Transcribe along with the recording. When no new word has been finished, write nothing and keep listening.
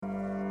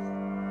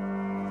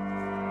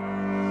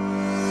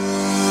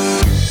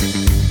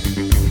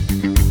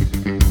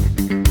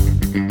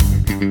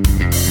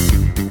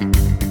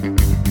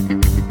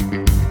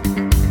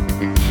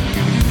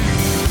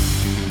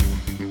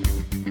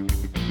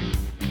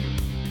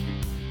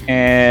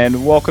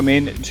And welcome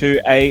in to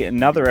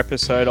another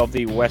episode of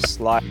the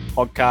WestsLife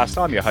podcast.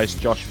 I'm your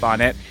host, Josh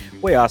Barnett.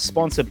 We are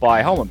sponsored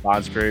by Holman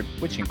Barnes Group,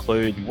 which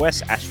include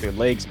West Ashfield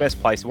League's best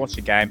place to watch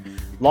the game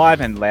live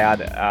and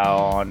loud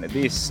on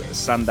this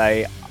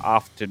Sunday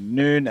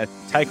afternoon. A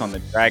take on the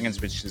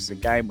Dragons, which is the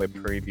game we're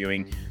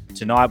previewing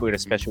tonight. We've got a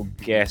special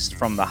guest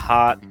from the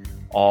heart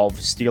of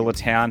Steeler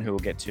Town, who we'll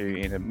get to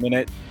in a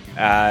minute,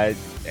 and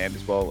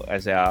as well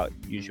as our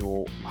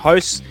usual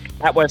hosts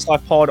at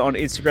WestsLife Pod on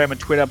Instagram and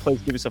Twitter.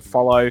 Please give us a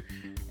follow,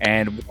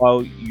 and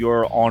while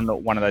you're on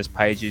one of those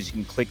pages, you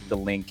can click the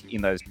link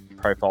in those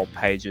profile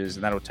pages,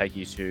 and that'll take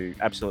you to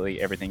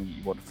absolutely everything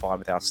you want to find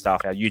with our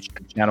stuff, our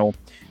YouTube channel,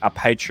 our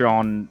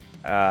Patreon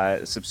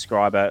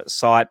subscriber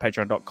site,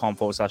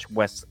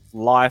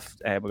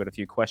 patreon.com/WestsLife, and we've got a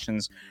few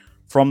questions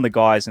from the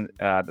guys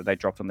that they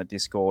dropped on the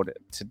Discord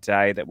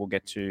today that we'll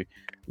get to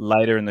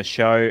later in the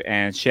show.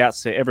 And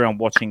shouts to everyone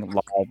watching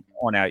live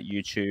on our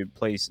YouTube.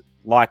 Please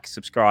like,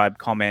 subscribe,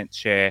 comment,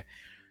 share.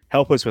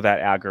 Help us with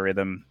that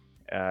algorithm.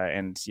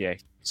 And yeah,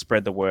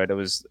 spread the word. It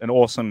was an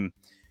awesome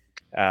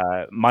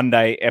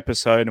Monday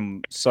episode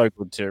and so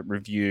good to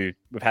review.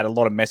 We've had a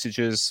lot of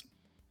messages.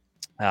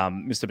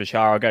 Mr.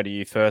 Bashar, I'll go to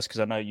you first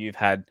because I know you've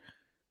had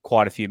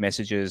quite a few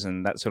messages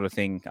and that sort of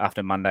thing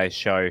after Monday's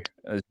show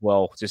as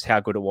well. Just how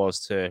good it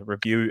was to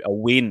review a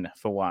win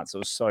for once. It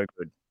was so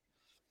good.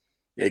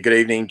 Yeah, good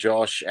evening,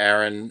 Josh,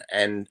 Aaron,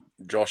 and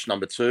Josh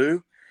number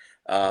 2,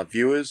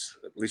 viewers,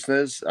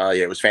 listeners. Yeah,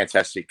 it was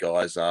fantastic,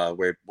 guys.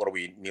 We're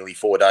nearly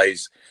 4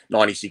 days,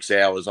 96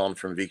 hours on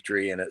from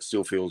victory, and it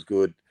still feels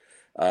good.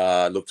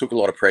 Look, took a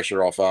lot of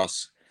pressure off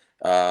us.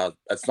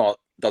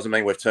 Doesn't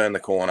mean we've turned the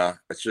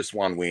corner. It's just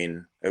one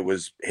win. It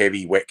was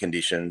heavy, wet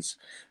conditions.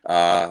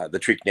 The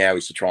trick now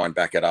is to try and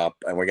back it up,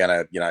 and we're going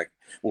to,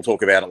 we'll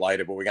talk about it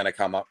later, but we're going to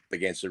come up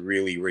against a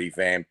really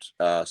revamped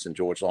St.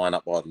 George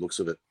lineup by the looks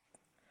of it.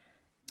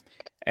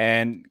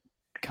 And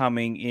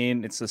coming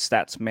in, it's the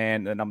stats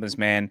man, the numbers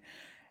man.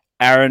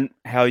 Aaron,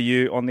 how are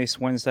you on this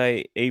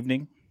Wednesday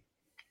evening?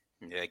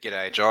 Yeah,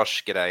 g'day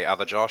Josh, g'day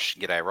other Josh,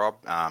 g'day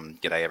Rob,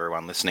 g'day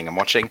everyone listening and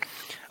watching.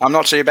 I'm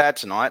not too bad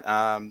tonight.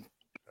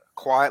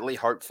 Quietly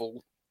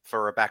hopeful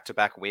for a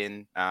back-to-back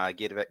win,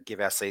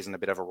 give our season a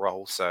bit of a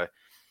roll. So it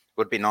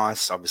would be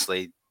nice.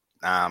 Obviously,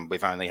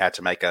 we've only had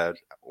to make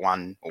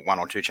one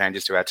or two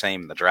changes to our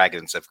team. The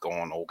Dragons have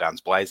gone all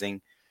guns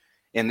blazing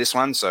in this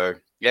one. So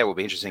yeah, it will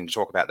be interesting to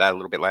talk about that a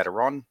little bit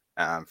later on.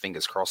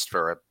 Fingers crossed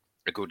for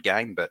a good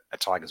game, but a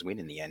Tigers win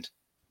in the end.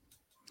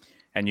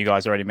 And you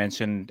guys already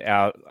mentioned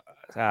our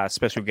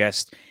special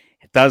guest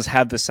does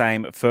have the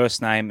same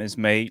first name as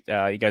me.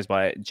 He goes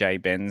by Jay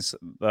Benz,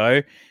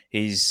 though.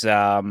 He's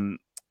from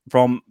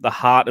the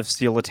heart of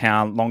Steeler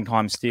Town,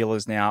 longtime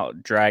Steelers, now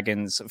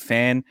Dragons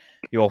fan.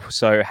 He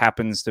also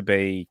happens to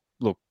be,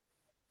 look,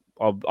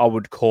 I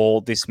would call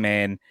this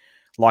man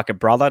like a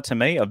brother to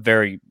me, a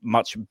very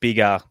much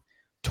bigger,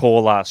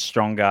 taller,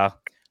 stronger.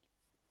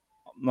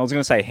 I was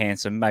going to say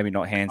handsome, maybe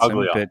not handsome,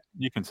 Uglier. but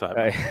you can say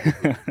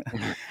it.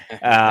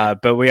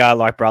 but we are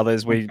like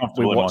brothers. We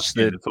watched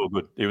it. It's all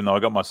good, even though I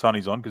got my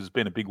sunnies on because it's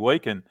been a big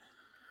week, and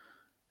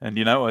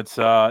it's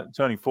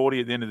turning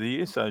 40 at the end of the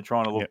year, so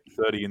trying to look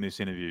 30 in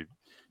this interview.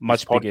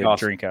 Much bigger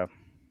drinker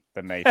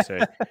than me too.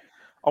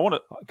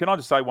 Can I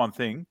just say one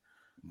thing?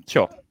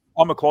 Sure.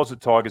 I'm a closet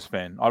Tigers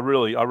fan. I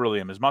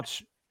really am. As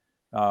much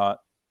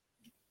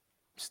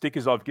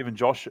stickers I've given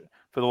Josh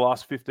for the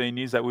last 15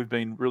 years that we've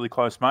been really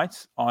close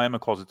mates, I am a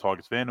closet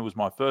Tigers fan. It was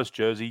my first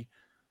jersey.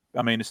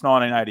 I mean, it's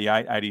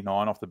 1988,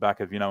 89 off the back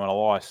of, an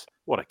Elias.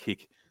 What a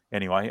kick.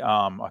 Anyway,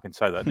 I can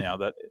say that now.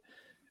 That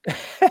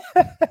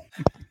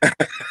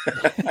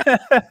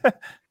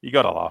you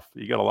got to laugh.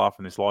 You got to laugh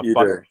in this life. You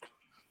but do.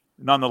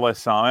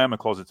 Nonetheless, I am a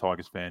closet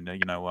Tigers fan. They're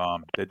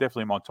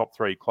definitely my top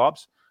 3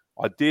 clubs.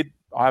 I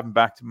haven't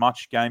backed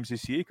much games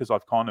this year because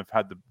I've kind of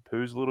had the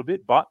poos a little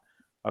bit, but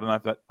I don't know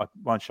if that I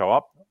won't show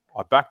up.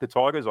 I backed the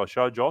Tigers. I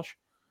showed Josh,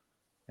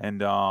 and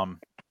my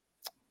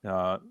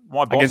boss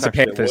against the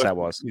Panthers.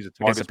 He's a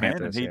Tigers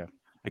fan, and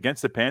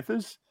against the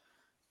Panthers,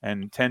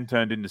 and 10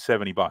 turned into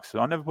 $70. So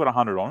I never put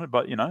 100 on it,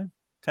 but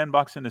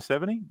 $10 into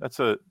 70. That's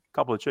a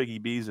couple of cheeky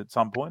beers at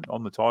some point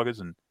on the Tigers,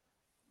 and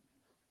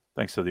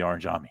thanks to the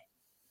Orange Army.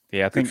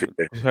 Yeah, I think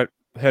heard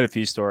a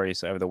few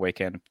stories over the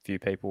weekend. A few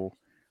people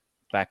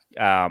back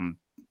in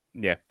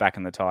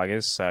the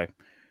Tigers. So.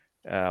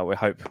 We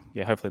hope,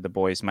 hopefully the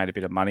boys made a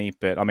bit of money.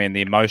 But I mean,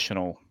 the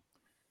emotional,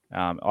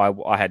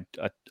 I had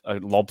a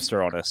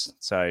lobster on us,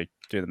 so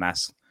do the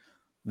maths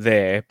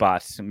there.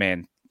 But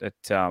man,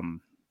 the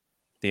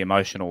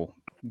emotional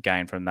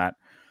gain from that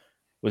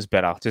was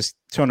better. Just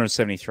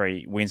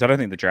 273 wins. I don't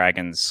think the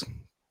Dragons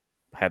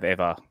have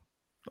ever.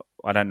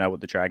 I don't know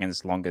what the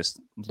Dragons' longest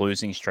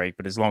losing streak,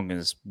 but as long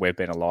as we've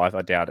been alive,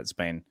 I doubt it's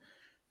been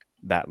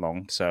that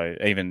long. So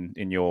even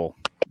in your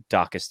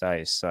darkest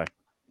days, so.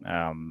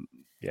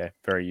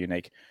 Very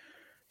unique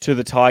to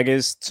the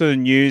Tigers. To the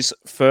news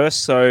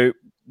first. So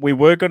we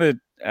were going to,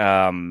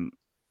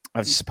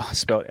 I've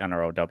spelled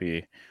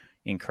NRLW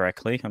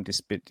incorrectly. I'm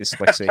just a bit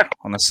dyslexic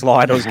on the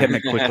slide. I was getting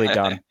it quickly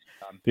done.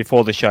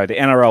 before the show. The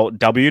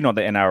NRLW, not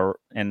the NRWL.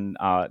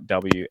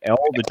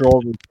 The draw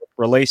was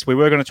released. We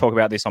were going to talk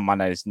about this on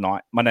Monday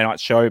night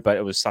show, but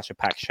it was such a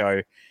packed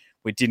show,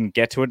 we didn't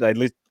get to it. They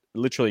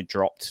literally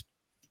dropped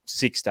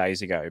 6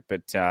 days ago.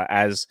 But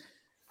as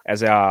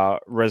our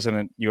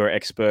resident Euro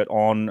expert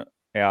on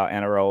our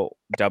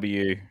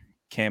NRLW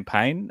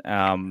campaign,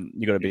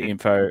 you got a bit of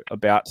info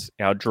about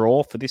our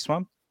draw for this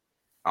one?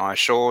 I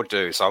sure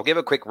do. So I'll give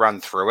a quick run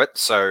through it.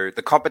 So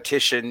the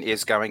competition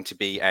is going to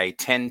be a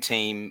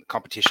 10-team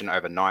competition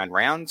over 9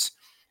 rounds.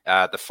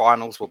 The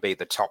finals will be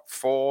the top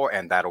 4,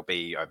 and that'll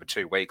be over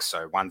 2 weeks.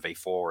 So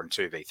 1v4 and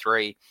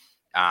 2v3.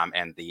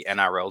 And the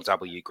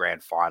NRLW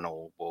Grand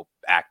Final will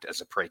act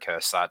as a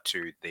precursor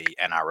to the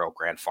NRL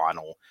Grand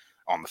Final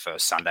on the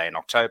first Sunday in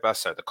October.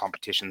 So the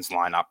competitions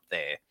line up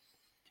there.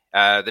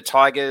 The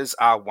Tigers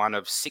are one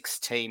of 6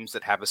 teams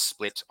that have a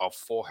split of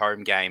 4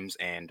 home games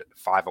and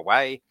 5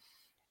 away.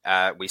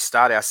 We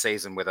start our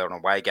season with an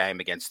away game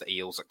against the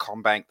Eels at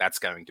CommBank. That's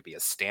going to be a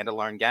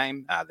standalone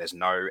game. There's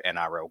no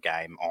NRL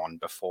game on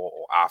before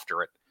or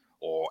after it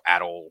or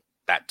at all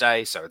that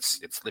day. So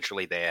it's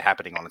literally there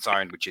happening on its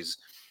own, which is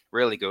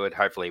really good.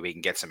 Hopefully we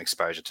can get some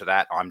exposure to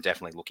that. I'm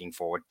definitely looking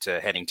forward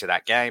to heading to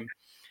that game.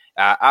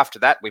 After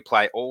that, we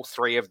play all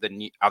 3 of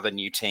the other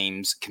new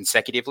teams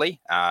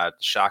consecutively. The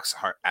Sharks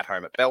at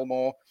home at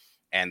Belmore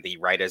and the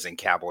Raiders and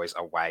Cowboys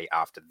away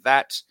after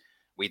that.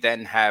 We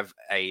then have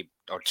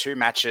 2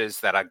 matches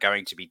that are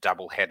going to be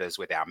double headers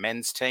with our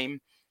men's team.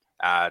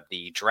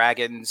 The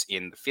Dragons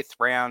in the 5th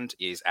round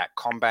is at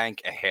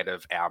CommBank ahead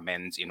of our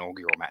men's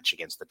inaugural match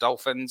against the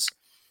Dolphins.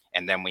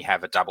 And then we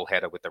have a double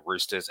header with the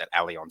Roosters at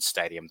Allianz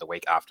Stadium the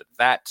week after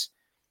that.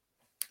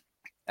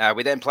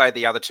 We then play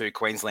the other 2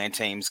 Queensland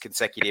teams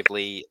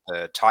consecutively,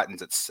 the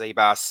Titans at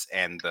Seabus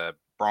and the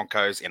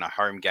Broncos in a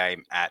home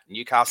game at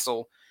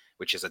Newcastle,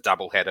 which is a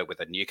double header with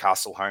a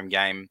Newcastle home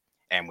game.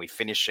 And we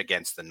finish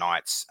against the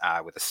Knights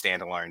with a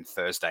standalone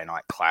Thursday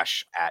night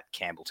clash at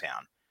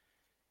Campbelltown.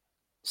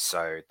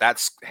 So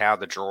that's how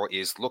the draw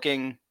is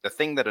looking. The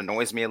thing that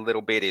annoys me a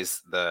little bit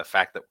is the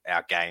fact that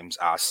our games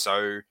are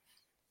so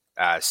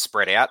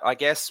spread out, I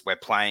guess. We're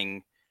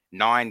playing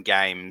 9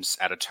 games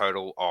at a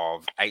total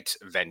of 8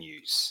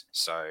 venues.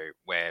 So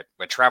we're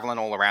traveling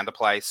all around the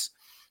place.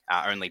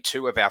 Only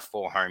 2 of our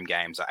 4 home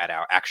games are at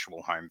our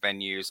actual home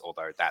venues,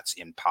 although that's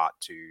in part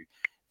to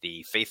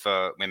the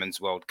FIFA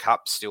Women's World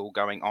Cup still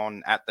going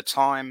on at the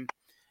time.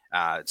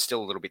 It's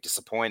still a little bit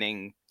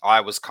disappointing.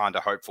 I was kind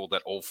of hopeful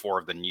that all 4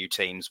 of the new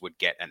teams would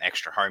get an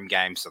extra home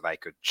game so they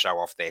could show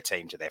off their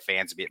team to their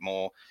fans a bit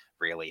more,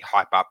 really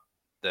hype up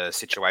the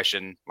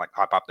situation, like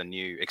hype up the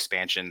new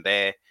expansion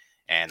there.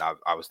 And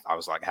I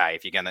was like, hey,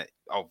 if you're going to,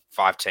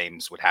 5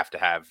 teams would have to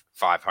have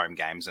 5 home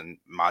games and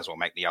might as well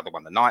make the other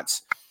one the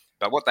Knights.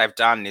 But what they've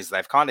done is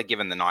they've kind of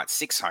given the Knights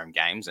 6 home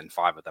games and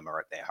 5 of them are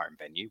at their home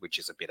venue, which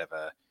is a bit of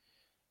a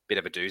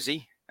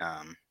doozy.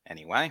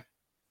 Anyway,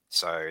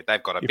 so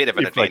they've got a bit of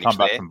an advantage if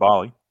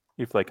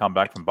they come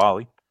back from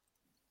Bali.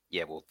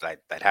 Yeah, well,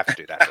 they'd have to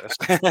do that first.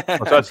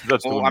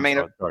 That's well, I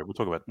mean, sorry, we'll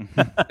talk about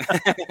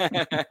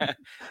it.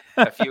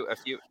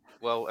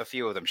 a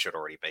few of them should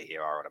already be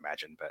here, I would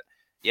imagine. But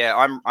yeah,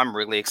 I'm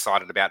really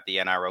excited about the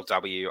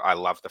NRLW. I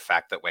love the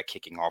fact that we're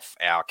kicking off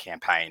our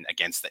campaign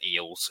against the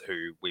Eels,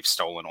 who we've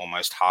stolen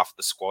almost half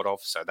the squad of.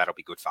 So that'll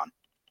be good fun.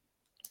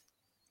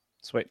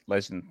 Sweet,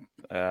 legend.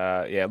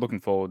 Yeah, looking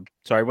forward.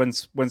 Sorry,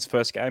 when's the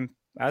first game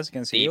as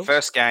against the Eels?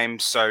 First game,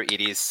 so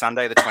it is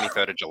Sunday the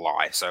 23rd of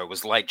July. So it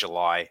was late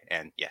July,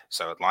 and yeah,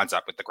 so it lines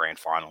up with the grand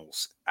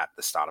finals at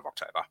the start of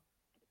October.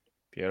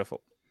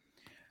 Beautiful.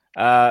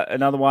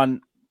 Another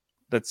one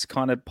that's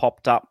kind of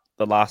popped up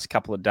the last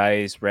couple of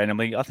days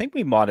randomly. I think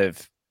we might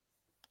have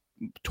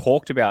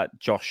talked about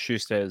Josh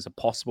Schuster as a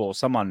possible, or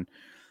someone,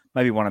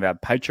 maybe one of our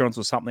patrons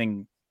or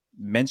something,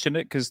 mentioned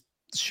it because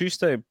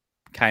Schuster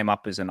came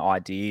up as an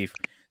idea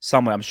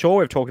somewhere. I'm sure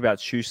we've talked about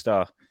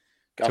Schuster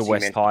to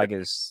West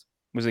Tigers.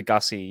 Was it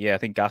Gussie? Yeah, I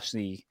think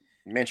Gussie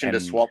mentioned a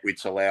swap with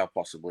Salau,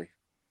 possibly.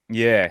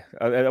 Yeah,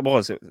 it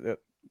was.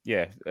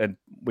 Yeah, and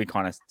we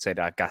kind of said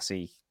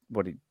Gussie.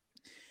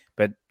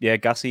 But yeah,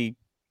 Gussie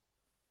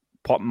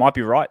might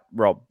be right,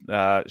 Rob.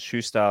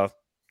 Schuster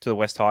to the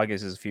West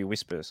Tigers is a few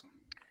whispers.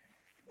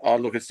 Oh,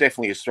 look, it's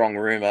definitely a strong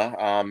rumour.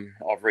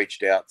 I've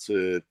reached out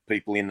to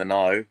people in the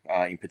know,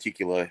 in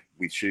particular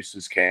with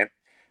Schuster's camp.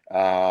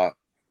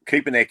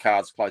 Keeping their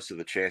cards close to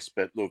the chest.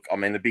 But look, I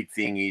mean, the big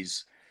thing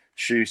is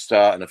Schuster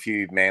and a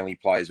few Manly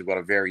players have got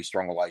a very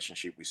strong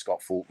relationship with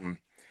Scott Fulton.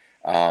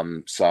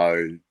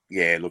 So,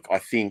 yeah, look, I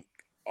think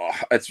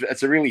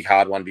it's a really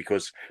hard one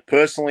because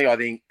personally, I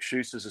think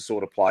Schuster's the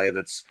sort of player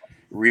that's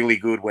really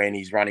good when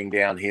he's running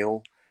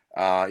downhill.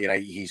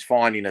 He's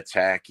fine in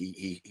attack.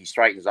 He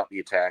straightens up the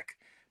attack.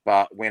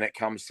 But when it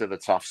comes to the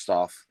tough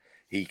stuff,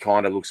 he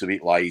kind of looks a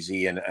bit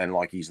lazy and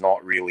like he's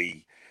not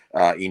really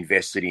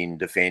invested in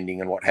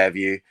defending and what have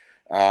you.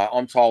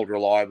 I'm told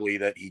reliably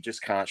that he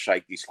just can't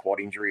shake this quad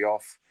injury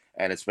off,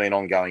 and it's been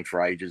ongoing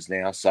for ages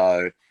now.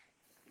 So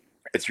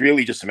it's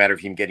really just a matter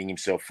of him getting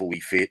himself fully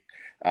fit.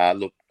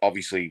 Look,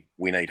 obviously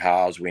we need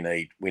halves, we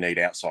need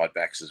outside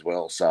backs as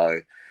well.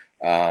 So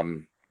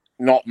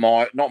Not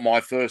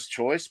my first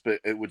choice, but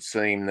it would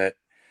seem that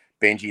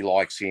Benji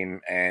likes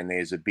him, and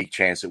there's a big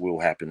chance it will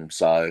happen.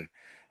 So,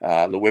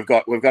 look, we've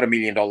got $1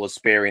 million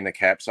spare in the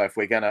cap. So if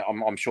we're gonna,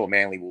 I'm sure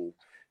Manly will,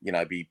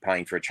 be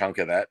paying for a chunk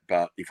of that.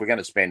 But if we're going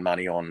to spend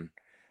money on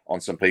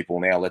some people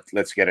now,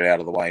 let's get it out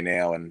of the way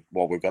now, and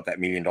while we've got that $1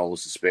 million to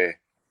spare.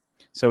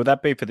 So would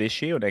that be for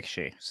this year or next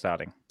year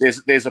starting?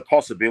 There's a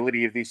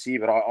possibility of this year,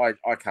 but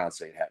I can't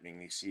see it happening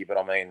this year. But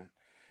I mean,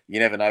 you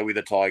never know with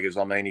the Tigers.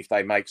 I mean, if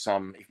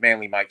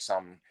Manly make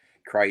some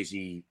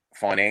crazy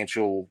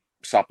financial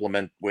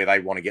supplement where they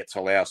want to get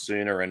to Laos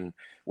sooner and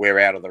we're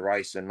out of the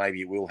race, and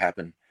maybe it will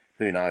happen.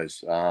 Who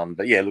knows?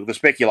 But yeah, look, the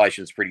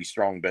speculation's pretty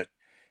strong, but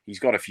he's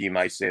got a few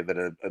mates there that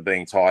are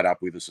being tied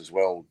up with us as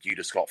well due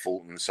to Scott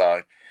Fulton.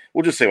 So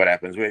we'll just see what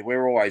happens.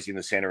 We're always in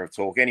the centre of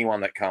talk.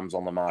 Anyone that comes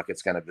on the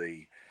market's going to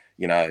be,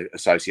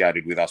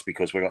 associated with us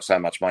because we've got so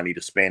much money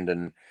to spend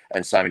and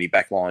so many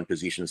backline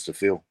positions to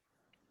fill.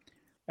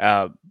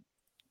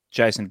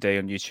 Jason D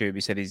on YouTube,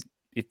 he said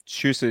if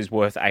Schuster is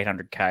worth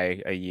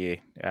 $800K a year,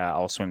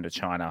 I'll swim to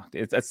China.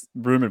 That's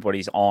rumored what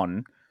he's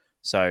on,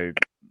 so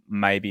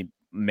maybe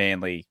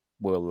Manly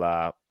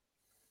will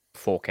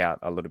fork out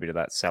a little bit of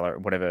that salary,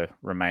 whatever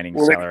remaining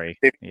salary.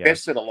 They've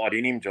invested a lot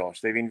in him,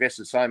 Josh. They've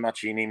invested so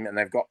much in him, and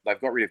they've got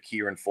rid of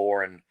Kieran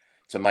Foran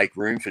to make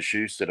room for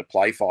Schuster to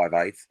play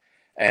 5/8,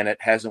 and it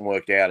hasn't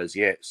worked out as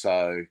yet.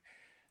 So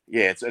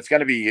yeah,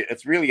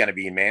 it's really going to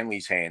be in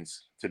Manly's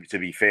hands to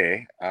be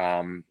fair.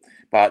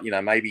 But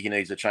maybe he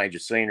needs a change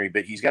of scenery,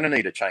 but he's going to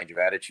need a change of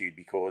attitude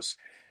because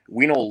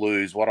win or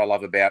lose, what I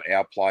love about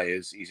our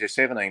players is there's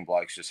 17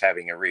 blokes just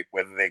having a rip,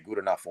 whether they're good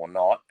enough or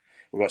not.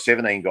 We've got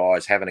 17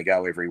 guys having a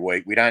go every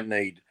week. We don't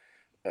need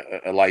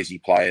a lazy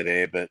player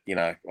there, but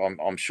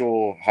I'm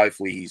sure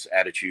hopefully his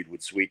attitude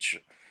would switch.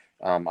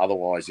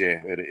 Otherwise,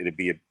 yeah, it'd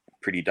be a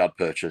pretty dud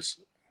purchase.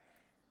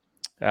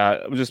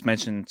 We'll just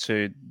mention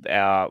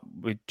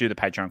we do the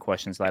Patreon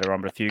questions later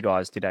on, but a few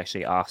guys did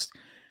actually ask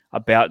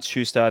about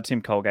Schuster.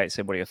 Tim Colgate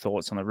said, what are your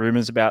thoughts on the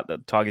rumours about the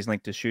Tigers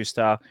linked to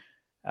Schuster?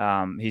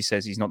 He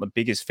says he's not the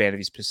biggest fan of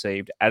his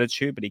perceived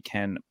attitude, but he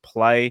can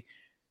play.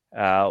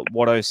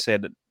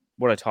 Watto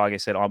Tiger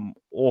said, I'm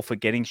all for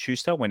getting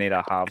Schuster. We need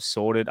our halves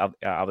sorted.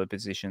 Other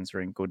positions are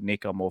in good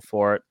nick. I'm all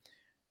for it.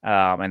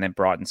 And then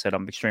Brighton said,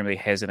 I'm extremely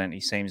hesitant. He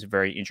seems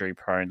very injury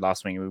prone.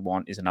 Last thing we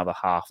want is another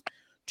half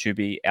to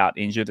be out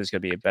injured. There's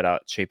going to be a better,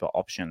 cheaper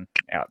option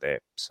out there.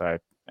 So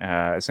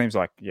it seems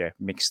like,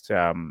 mixed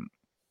emotions.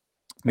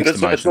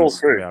 It's all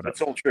true.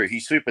 It's all true.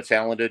 He's super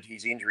talented.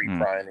 He's injury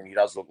prone, and he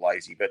does look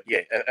lazy. But yeah,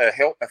 a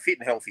fit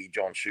and healthy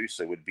John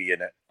Schuster would be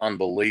an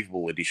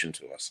unbelievable addition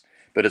to us.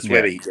 But it's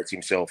whether he gets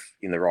himself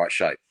in the right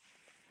shape.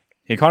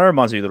 He kind of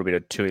reminds me a little bit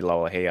of Tui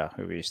Loa here,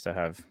 who we used to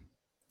have.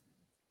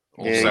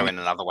 Also, in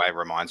another way,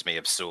 reminds me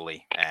of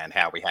Sully and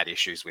how we had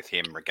issues with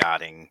him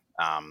regarding,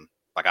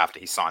 after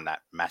he signed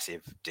that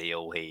massive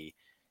deal, he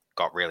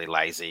got really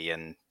lazy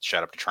and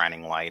showed up to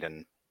training late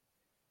and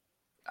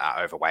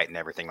overweight and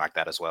everything like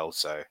that as well.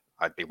 So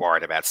I'd be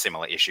worried about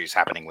similar issues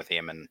happening with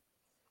him. And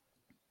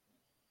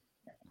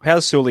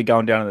how's Sully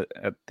going down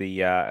at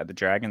the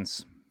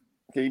Dragons?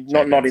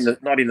 Not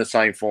in the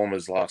same form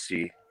as last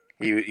year.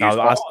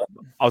 I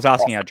was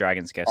asking our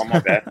Dragons guest. Oh, my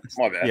bad.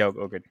 Yeah,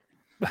 all good.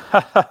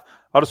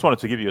 I just wanted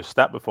to give you a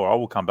stat before. I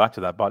will come back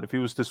to that. But if he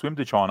was to swim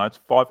to China, it's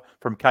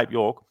from Cape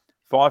York,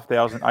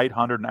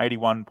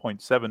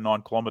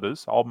 5,881.79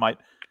 kilometres. Old mate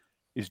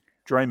is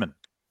dreaming.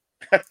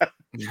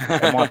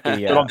 It might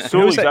be, but on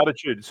Sully's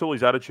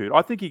attitude,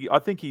 I think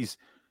he's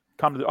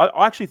come to.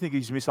 I actually think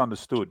he's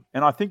misunderstood,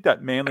 and I think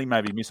that Manly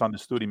maybe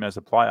misunderstood him as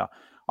a player.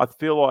 I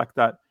feel like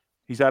that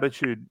his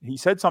attitude. He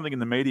said something in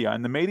the media,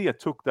 and the media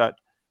took that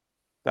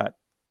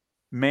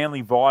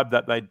Manly vibe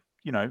that they,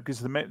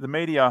 because the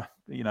media,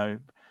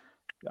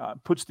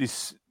 puts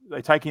this.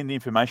 They take in the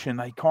information.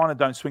 They kind of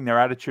don't swing their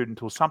attitude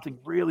until something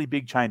really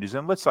big changes.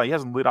 And let's say he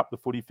hasn't lit up the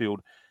footy field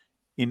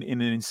in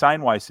an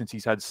insane way since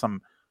he's had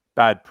some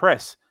bad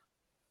press.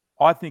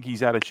 I think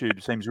his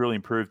attitude seems really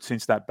improved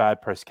since that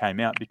bad press came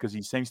out because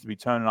he seems to be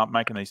turning up,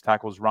 making these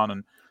tackles run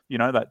and,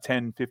 that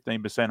 10,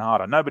 15%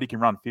 harder. Nobody can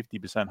run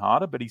 50%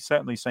 harder, but he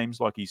certainly seems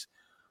like he's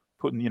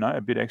putting,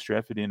 a bit extra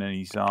effort in and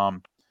he's,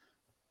 I'd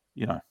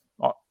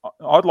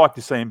like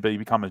to see him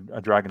become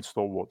a Dragon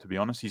stalwart, to be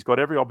honest. He's got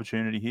every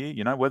opportunity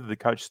here, whether the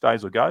coach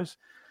stays or goes.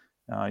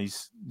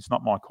 It's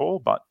not my call,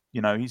 but,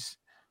 the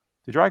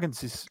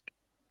Dragons is,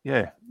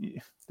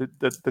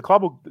 the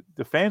club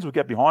the fans will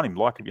get behind him.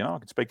 Like, I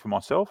can speak for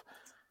myself.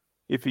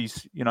 If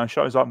he's,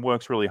 shows up and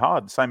works really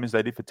hard, same as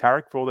they did for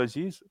Tarek for all those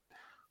years.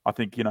 I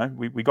think,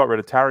 we got rid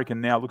of Tarek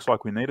and now it looks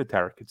like we need a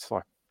Tarek. It's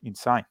like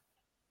insane.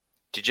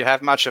 Did you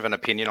have much of an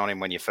opinion on him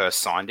when you first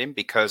signed him?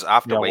 Because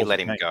after we let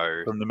him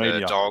go, from the media.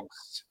 The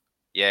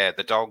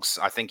Dogs,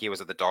 I think he was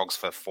at the Dogs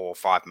for 4 or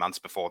 5 months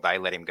before they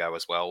let him go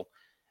as well,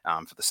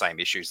 for the same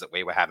issues that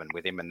we were having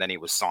with him. And then he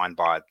was signed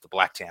by the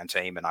Blacktown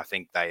team, and I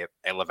think they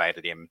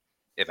elevated him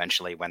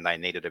eventually when they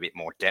needed a bit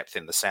more depth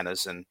in the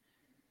centres. And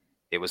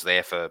he was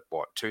there for,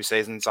 2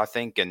 seasons, I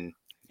think. And,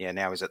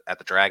 now he's at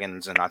the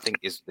Dragons, and I think,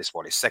 is this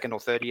his second or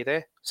third year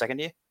there? Second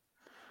year?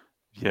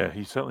 Yeah,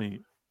 he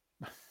certainly.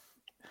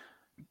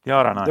 Yeah,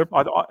 I don't know.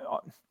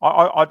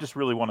 I just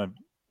really want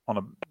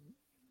to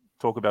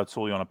talk about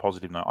Sully on a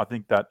positive note. I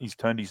think that he's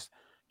turned his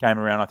game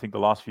around. I think the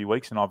last few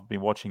weeks, and I've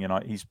been watching,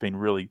 and he's been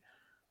really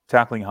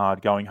tackling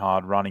hard, going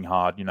hard, running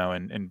hard,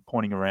 and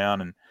pointing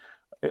around, and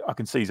I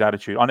can see his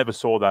attitude. I never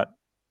saw that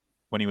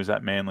when he was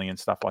at Manly and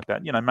stuff like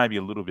that. Maybe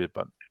a little bit,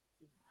 but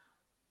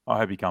I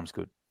hope he comes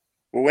good.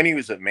 Well, when he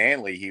was at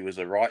Manly, he was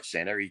a right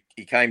centre.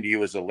 He came to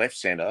you as a left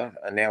centre,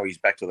 and now he's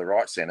back to the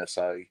right centre.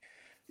 So,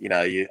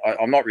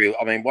 I'm not really.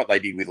 I mean, what they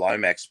did with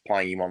Lomax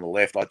playing him on the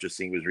left, I just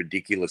think was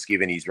ridiculous,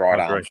 given his right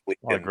arm flick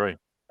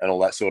and all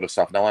that sort of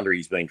stuff. No wonder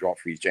he's been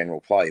dropped for his general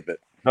play. But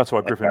that's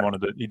why Griffin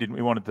wanted it. He didn't.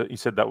 He wanted to. He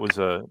said that was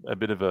a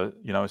bit of a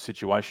a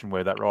situation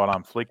where that right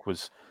arm flick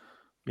was,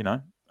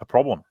 a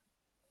problem.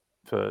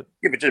 But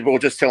we'll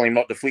just tell him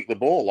not to flick the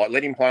ball. Like,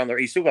 let him play on the.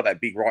 He's still got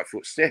that big right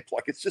foot step.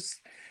 Like, it's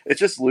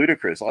just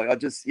ludicrous. I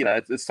just,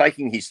 it's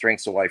taking his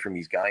strengths away from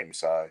his game.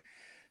 So,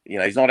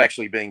 he's not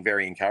actually being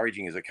very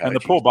encouraging as a coach. And the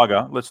poor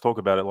bugger. Let's talk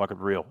about it like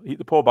it's real.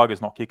 The poor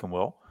bugger's not kicking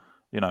well.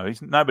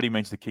 Nobody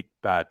means to kick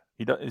bad.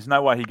 There's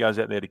no way he goes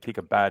out there to kick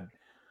a bad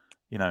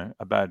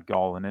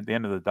goal. And at the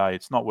end of the day,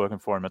 it's not working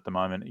for him at the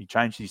moment. He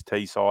changed his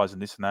tee size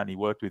and this and that. And he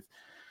worked with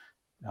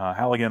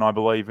Halligan, I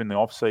believe, in the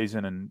off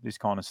season and this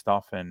kind of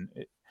stuff. And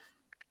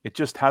it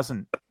just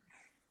hasn't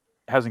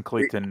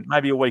clicked, and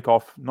maybe a week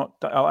off. And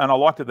I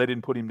like that they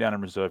didn't put him down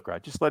in reserve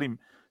grade. Just let him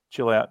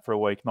chill out for a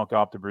week, not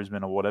go up to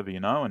Brisbane or whatever,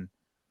 and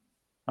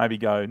maybe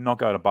not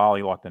go to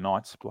Bali like the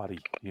Knights. Bloody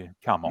yeah,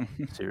 come on,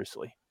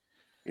 seriously.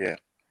 Yeah,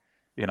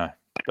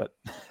 but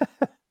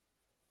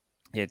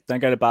yeah,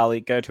 don't go to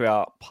Bali. Go to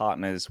our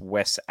partners,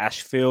 West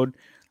Ashfield.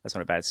 That's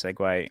not a bad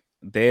segue.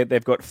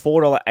 They've got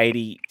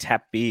 $4.80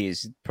 tap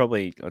beers. It's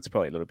probably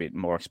a little bit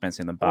more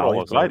expensive than Bali.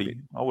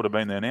 $4.80. I would have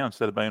been there now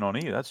instead of being on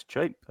here. That's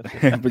cheap. But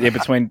yeah,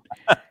 between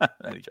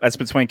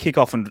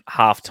kickoff and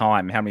half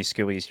time, how many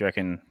skillies do you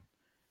reckon?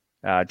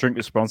 Drink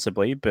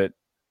responsibly, but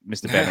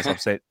Mr. Bennett,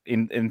 I've said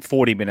in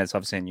 40 minutes,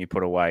 I've seen you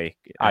put away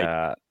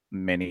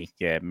many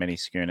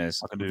schooners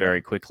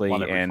very quickly,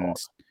 and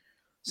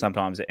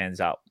sometimes it ends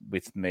up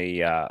with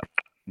me,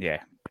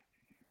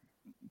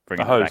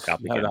 bringing it back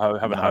up again.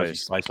 Having a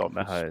hose face off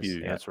the hose.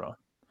 Yeah. That's right.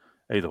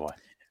 Either way.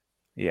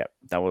 Yeah,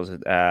 that was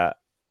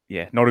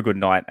not a good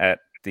night at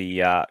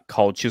the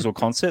Cold Chisel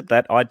concert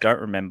that I don't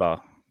remember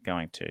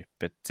going to.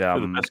 But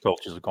the best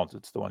Cold Chisel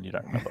concert's the one you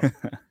don't remember.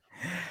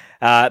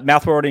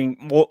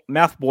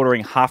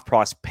 Mouth-watering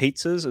half-price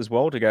pizzas as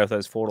well to go with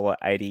those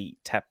 $4.80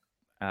 tap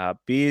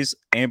beers.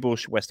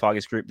 Ambush West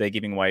Tigers Group, they're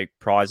giving away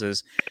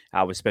prizes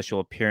with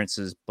special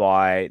appearances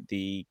by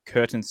the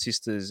Curtin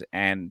Sisters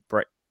and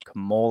Brett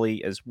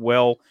Kamali as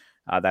well.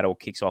 That all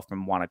kicks off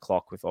from 1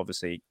 o'clock with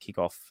obviously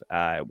kickoff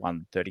at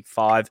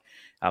 1:35.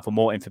 For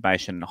more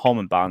information,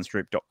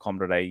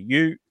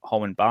 holmanbarnesgroup.com.au.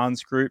 Holman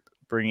Barnes Group,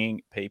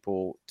 bringing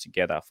people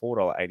together.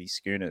 $4.80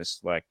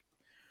 schooners.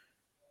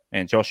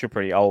 And Josh, you're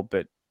pretty old,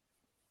 but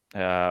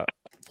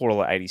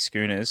 $4.80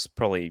 schooners,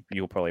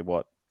 you're probably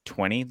what,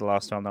 20 the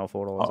last time they were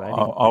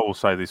 $4.80? I will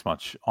say this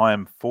much. I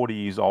am 40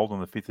 years old on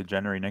the 5th of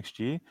January next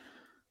year.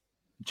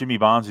 Jimmy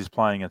Barnes is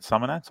playing at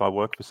Summernats. I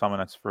work for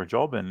Summernats for a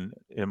job, and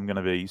I'm going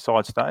to be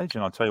side stage.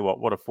 And I'll tell you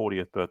what a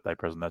 40th birthday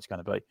present that's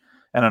going to be.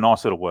 And a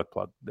nice little work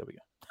plug. There we go.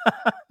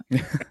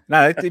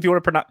 No, if you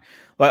want to pronounce,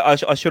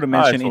 I should have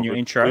mentioned in your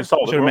intro.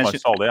 We're almost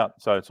sold out,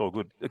 so it's all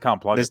good. I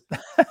can't plug it.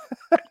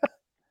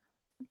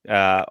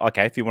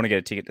 Okay, if you want to get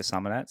a ticket to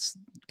Summernats,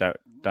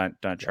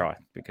 don't try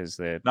because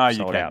they're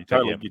sold out.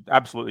 You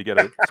absolutely get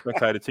a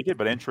spectator ticket,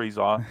 but entries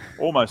are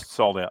almost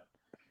sold out.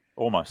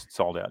 Almost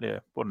sold out, yeah.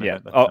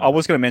 I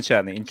was going to mention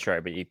that in the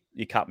intro, but you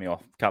cut me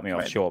off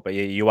short. But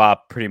you are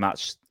pretty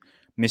much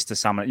Mr.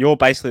 Summernats. You're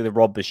basically the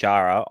Rob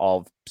Bashara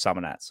of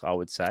Summernats, I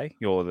would say.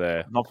 You're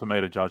the not for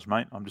me to judge,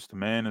 mate. I'm just a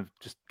man of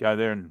just go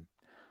there and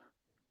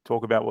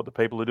talk about what the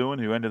people are doing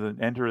who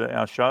enter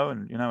our show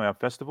and our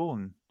festival,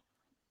 and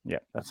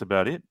that's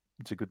about it.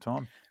 It's a good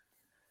time.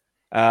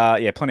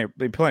 Plenty of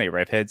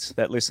rev heads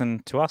that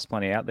listen to us,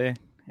 plenty out there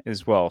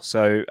as well.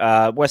 So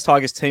West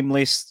Tigers team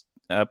list.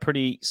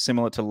 Pretty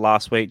similar to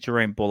last week.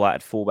 Jareen Buller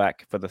at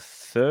fullback for the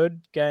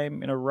third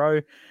game in a row.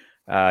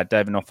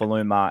 David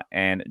Nofaluma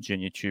and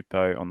Junior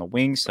Chupo on the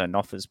wings. So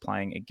Nofa's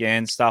playing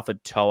again.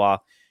 Stafford Toa,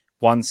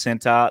 one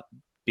centre.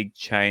 Big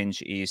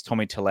change is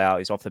Tommy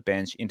Talau is off the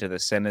bench into the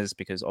centres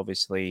because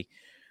obviously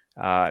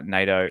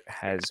NATO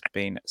has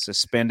been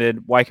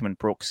suspended. Wakeham and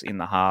Brooks in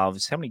the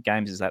halves. How many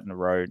games is that in a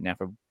row now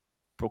for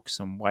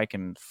Brooks and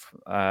Wakeham?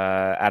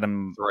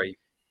 Adam?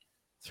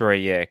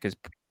 Three, yeah, because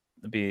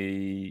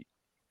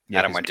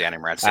Adam went down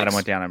in round 6. Adam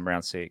went down in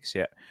round 6,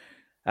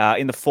 yeah.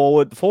 In the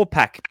forward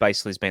pack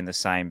basically has been the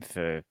same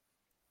for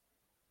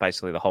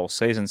basically the whole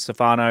season.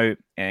 Stefano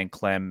and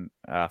Clem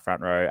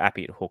front row,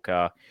 Appy at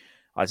hooker,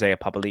 Isaiah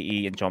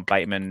Papali'i and John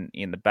Bateman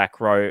in the back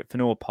row,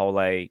 Fanua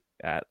Pole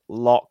at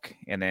lock,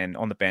 and then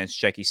on the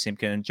bench, Jakey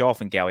Simpkin, Joel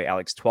and Gowie,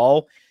 Alex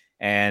Twal.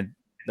 And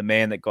the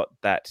man that got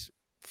that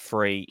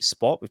free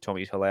spot with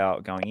Tommy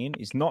Talau going in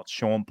is not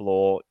Sean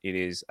Blore, it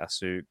is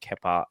Asu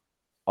Kepa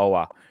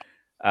Owa.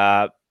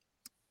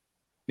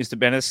 Mr.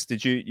 Bennis,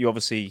 did you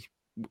obviously,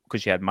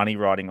 because you had money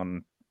riding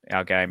on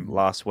our game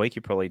last week,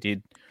 you probably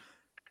did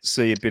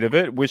see a bit of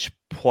it. Which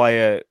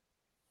player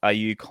are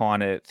you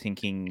kind of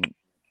thinking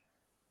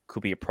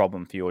could be a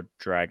problem for your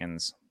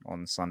Dragons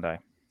on Sunday?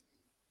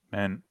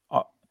 Man,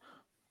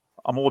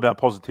 I'm all about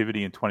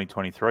positivity in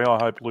 2023.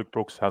 I hope Luke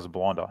Brooks has a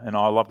blinder. And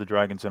I love the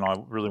Dragons, and I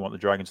really want the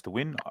Dragons to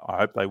win. I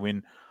hope they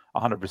win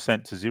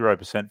 100% to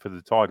 0% for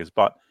the Tigers.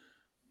 But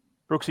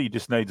Brooksy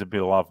just needs a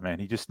bit of love, man.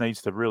 He just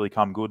needs to really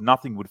come good.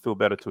 Nothing would feel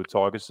better to a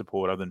Tigers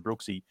supporter than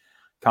Brooksy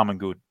coming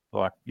good,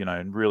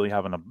 and really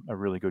having a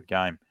really good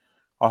game.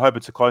 I hope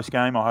it's a close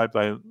game. I hope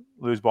they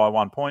lose by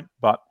 1 point.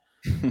 But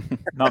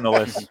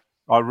nonetheless,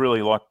 I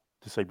really like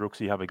to see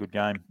Brooksy have a good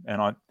game.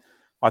 And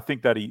I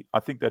think that he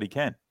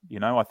can.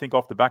 I think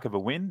off the back of a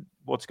win,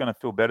 what's going to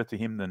feel better to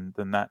him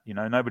than that?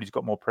 Nobody's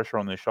got more pressure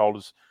on their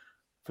shoulders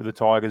for the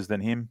Tigers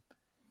than him.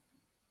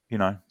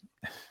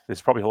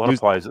 There's probably a lot of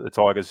players at the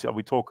Tigers.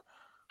 We talk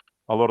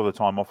a lot of the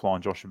time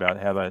offline, Josh,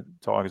 about how the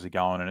Tigers are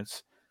going, and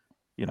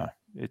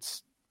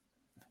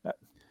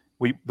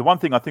the one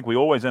thing I think we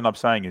always end up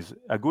saying is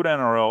a good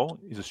NRL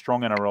is a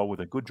strong NRL with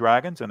a good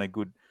Dragons and a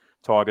good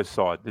Tigers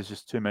side. There's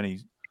just too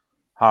many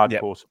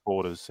hardcore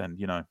supporters, and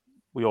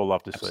we all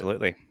love to see it.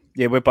 Absolutely.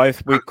 Yeah, we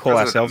call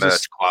ourselves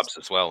merged clubs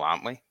as well,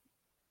 aren't we?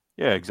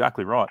 Yeah,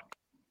 exactly right.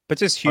 But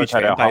just huge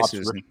fan fan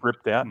bases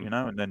ripped out,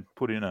 and then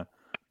put in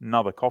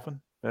another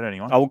coffin. But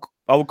anyway,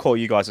 I will call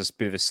you guys a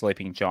bit of a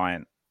sleeping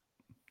giant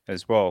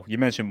as well. You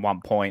mentioned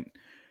 1 point.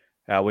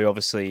 We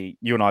obviously,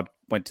 you and I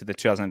went to the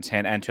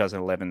 2010 and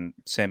 2011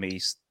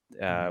 semis.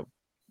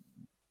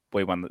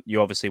 We won.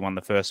 You obviously won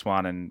the first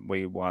one, and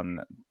we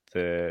won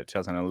the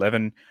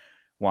 2011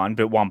 one.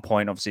 But 1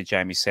 point, obviously,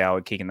 Jamie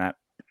Soward kicking that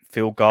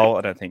field goal.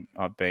 I don't think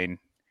I've been.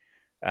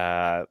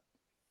 I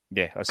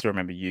still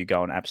remember you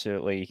going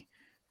absolutely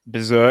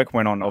berserk.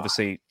 Went on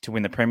obviously to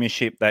win the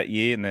premiership that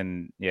year, and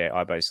then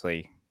I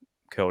basically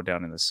curled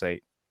down in the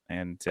seat.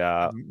 And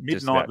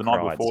midnight the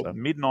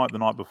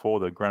night before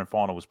the grand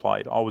final was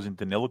played, I was in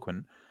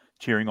Deniliquin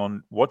cheering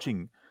on,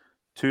 watching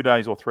 2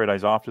 days or 3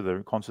 days after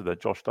the concert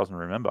that Josh doesn't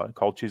remember,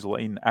 Cold Chisel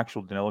in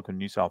actual Deniliquin,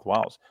 New South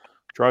Wales.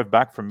 Drove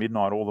back from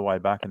midnight all the way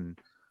back and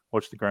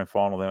watched the grand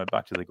final, then went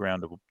back to the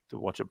ground to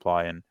watch it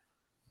play. And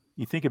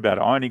you think about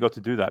it, I only got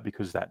to do that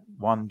because that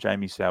one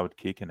Jamie Soward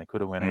kick, and it could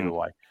have went either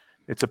way.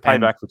 It's a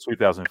payback for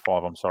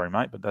 2005. I'm sorry,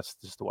 mate, but that's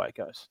just the way it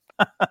goes.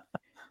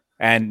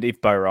 And if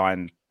Bo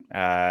Ryan,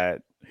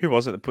 who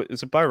was it that put?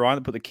 Was it Bo Ryan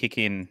that put the kick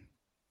in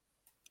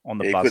on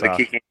the buzzer? He put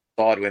the kick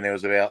inside when there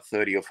was about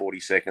 30 or 40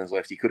 seconds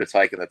left. He could have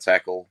taken the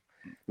tackle.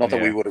 Not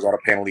that we would have got a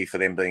penalty for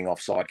them being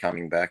offside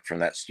coming back from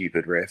that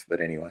stupid ref,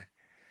 but anyway.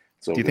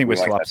 Do you think we're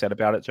still upset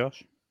about it,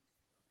 Josh?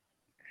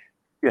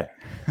 Yeah.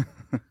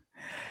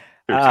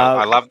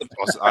 I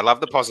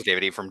love the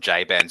positivity from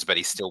Jay Benz, but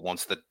he still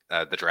wants the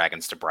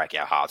Dragons to break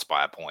our hearts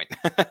by a point.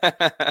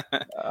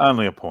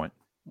 Only a point.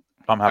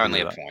 I'm happy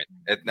Only with a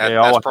that. point.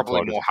 That's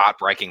probably more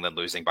heartbreaking than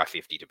losing by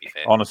 50, to be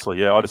fair. Honestly,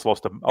 yeah. I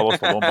lost a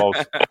Lawn Bowls,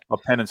 a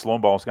Pennants Lawn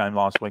Bowls game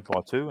last week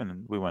by 2,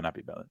 and we weren't happy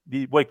about it.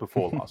 The week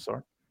before last,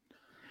 sorry.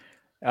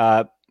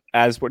 What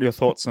are your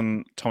thoughts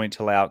on Tommy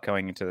Talau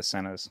going into the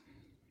centres?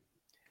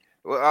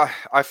 Well,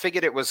 I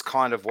figured it was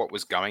kind of what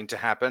was going to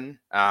happen.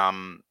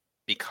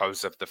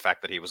 Because of the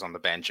fact that he was on the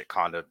bench, it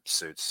kind of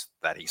suits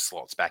that he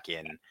slots back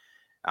in.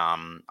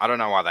 I don't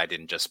know why they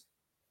didn't just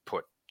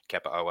put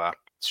Kepa Oa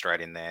straight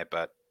in there,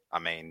 but I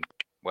mean,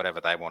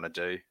 whatever they want to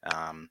do.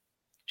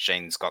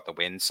 Sheen's got the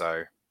win,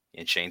 so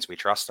in Sheen's we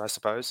trust, I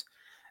suppose.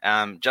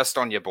 Just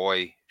on your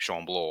boy,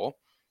 Sean Blaw,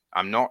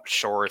 I'm not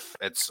sure if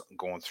it's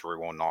gone through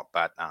or not,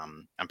 but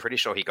I'm pretty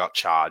sure he got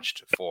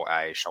charged for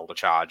a shoulder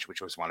charge,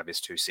 which was one of his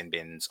 2 sin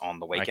bins on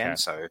the weekend. Okay.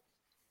 So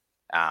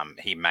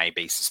he may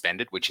be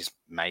suspended, which is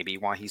maybe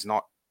why he's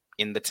not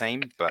in the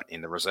team, but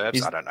in the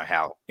reserves, I don't know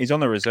how. He's on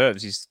the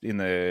reserves. He's in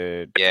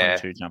the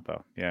 22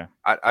 jumper. Yeah.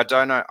 I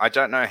don't know. I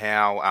don't know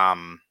how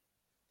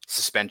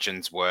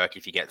suspensions work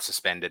if you get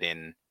suspended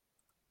in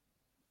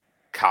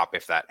Cup,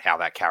 how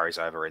that carries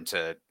over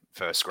into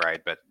first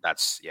grade. But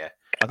that's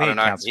I don't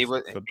know. He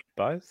was for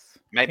both.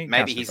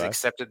 Maybe he's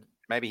accepted.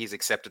 Maybe he's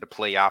accepted a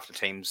plea after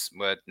teams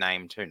were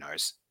named. Who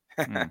knows?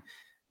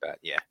 But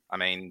yeah, I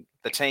mean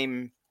the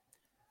team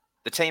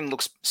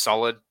looks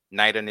solid.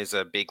 Naden is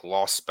a big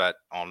loss, but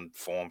on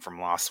form from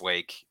last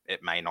week,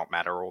 it may not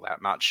matter all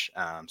that much.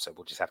 So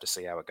we'll just have to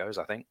see how it goes,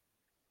 I think.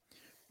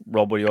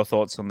 Rob, what are your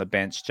thoughts on the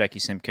bench? Jackie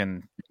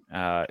Simpkin,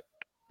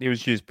 he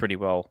was used pretty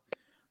well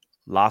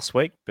last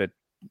week, but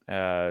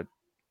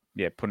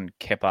putting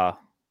Kepa,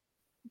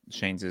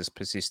 Sheens is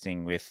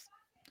persisting with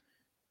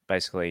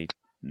basically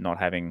not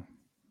having,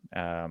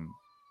 3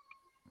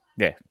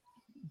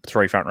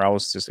 front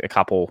rows, just a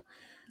couple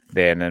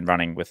there, and then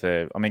running with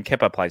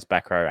Kepa plays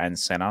back row and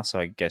centre, so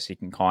I guess you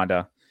can kind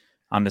of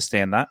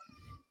understand that.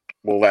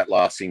 Well, that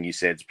last thing you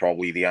said is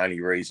probably the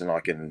only reason I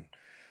can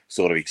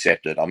sort of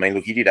accept it. I mean,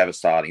 look, he did have a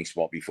starting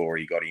spot before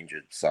he got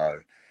injured, so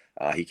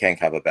he can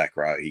cover back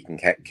row. He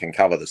can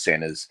cover the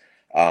centres.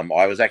 I'm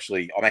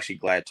actually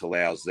glad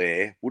Talau's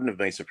there. Wouldn't have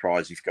been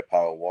surprised if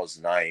Kapoa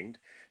was named,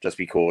 just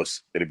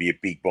because it'll be a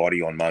big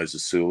body on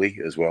Moses Suli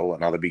as well,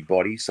 another big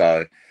body.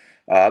 So,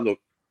 look,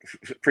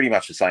 pretty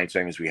much the same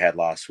team as we had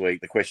last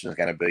week. The question is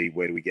going to be,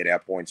 where do we get our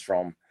points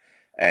from?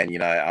 And,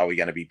 are we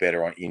going to be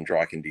better in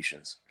dry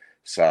conditions?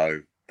 So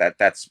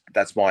that's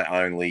my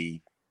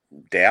only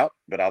doubt.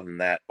 But other than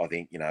that, I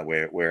think,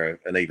 we're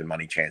an even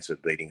money chance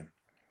of beating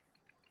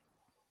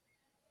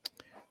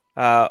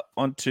them.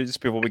 On to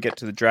just before we get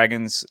to the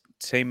Dragons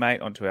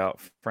teammate, onto our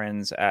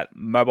friends at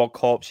Mobile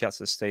Corp. Shouts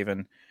to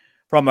Stephen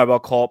from Mobile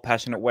Corp,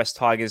 passionate West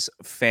Tigers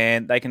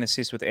fan. They can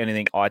assist with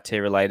anything IT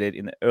related.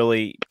 In the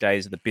early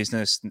days of the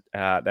business, they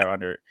were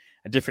under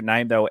a different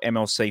name. They were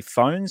MLC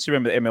Phones. You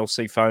remember the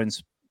MLC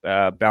Phones,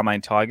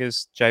 Balmain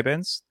Tigers,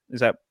 J-Benz?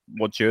 Is that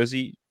what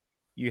jersey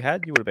you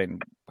had? You would have been,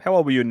 how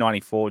old were you in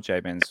 94,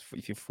 J-Benz?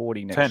 If you're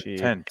 40 next year.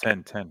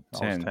 10. 10.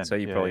 So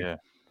you probably... Yeah.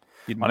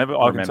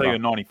 I can tell you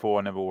in 94,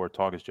 I never wore a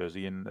Tigers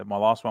jersey. And my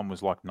last one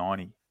was like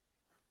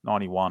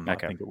 91, okay.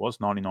 I think it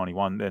was,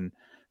 91. And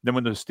then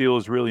when the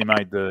Steelers really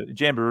made the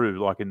Jamboree,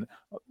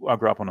 I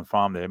grew up on a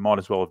farm there, it might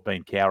as well have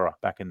been Cowra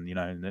back in the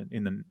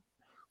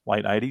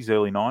late 80s,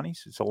 early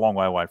 90s. It's a long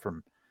way away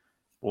from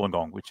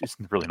Wollongong, which is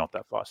really not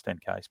that far, 10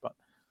 Ks, but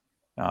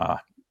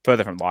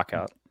further from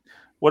Leichhardt.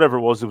 Whatever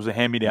it was a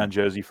hand-me-down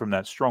jersey from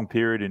that strong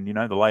period in,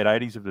 the late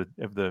 80s of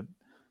the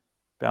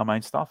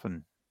Balmain stuff.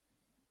 And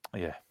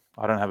yeah,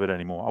 I don't have it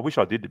anymore. I wish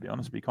I did, to be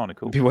honest. It'd be kind of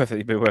cool.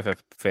 It'd be worth a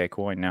fair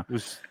coin now.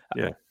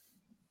 Yeah.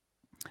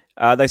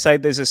 They say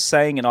there's a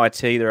saying in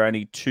IT, there are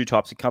only two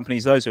types of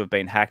companies, those who have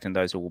been hacked and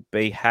those who will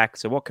be hacked.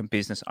 So what can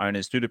business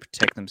owners do to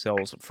protect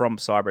themselves from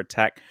cyber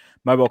attack?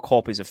 Mobile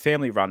Corp is a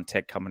family-run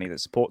tech company that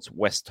supports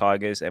West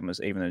Tigers and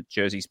was even a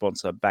jersey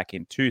sponsor back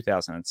in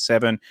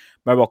 2007.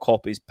 Mobile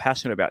Corp is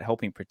passionate about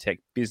helping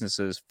protect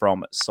businesses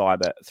from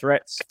cyber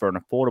threats. For an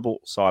affordable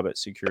cyber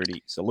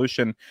security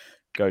solution,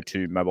 go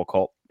to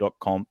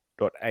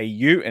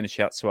mobilecorp.com.au, and a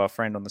shout to our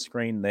friend on the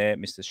screen there,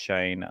 Mr.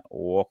 Shane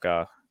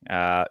Walker,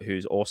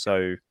 who's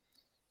also...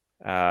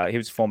 he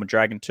was a former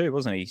Dragon too,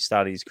 wasn't he? He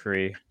started his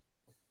career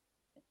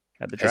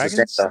at the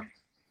Dragons.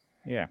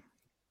 Yeah.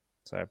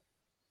 So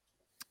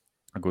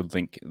a good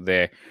link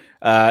there.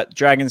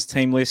 Dragons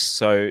team list.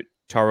 So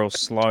Tyrell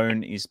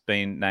Sloan is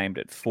being named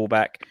at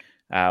fullback.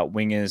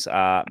 Wingers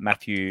are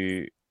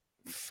Matthew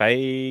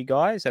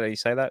Fay-Guy. Is that how you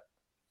say that?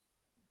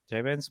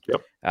 J-Benz?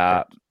 Yep.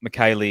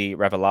 Michaeli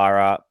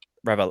Ravalawa.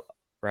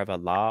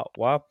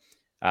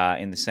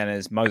 In the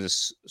centers,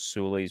 Moses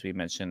Suli, as we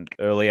mentioned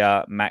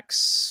earlier.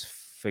 Max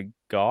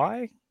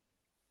Figai?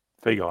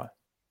 Figai.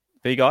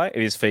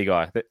 It is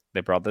Figai.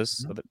 They're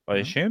brothers, I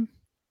assume.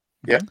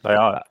 Yeah, they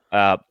are.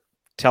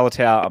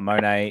 Talatau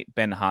Amone,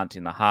 Ben Hunt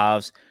in the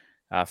halves.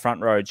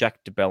 Front row,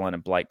 Jack DeBellin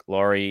and Blake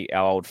Laurie.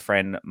 Our old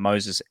friend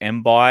Moses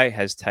Mbai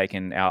has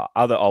taken our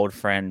other old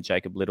friend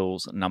Jacob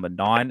Little's number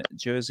 9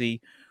 jersey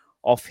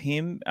off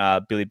him.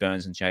 Billy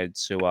Burns and Jade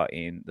Sewer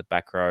in the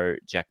back row.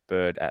 Jack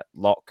Bird at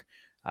lock.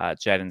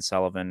 Jaden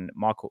Sullivan,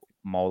 Michael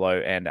Molo,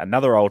 and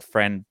another old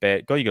friend,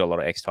 you got a lot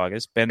of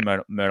ex-Tigers, Ben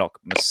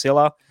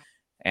Murdoch-Masilla,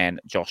 and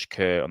Josh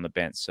Kerr on the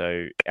bench.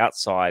 So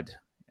outside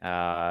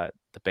the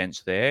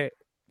bench there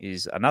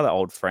is another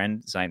old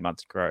friend, Zane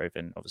Musgrove,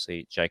 and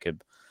obviously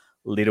Jacob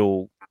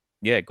Little,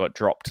 got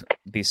dropped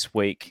this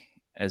week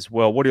as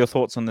well. What are your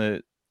thoughts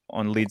on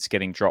Lids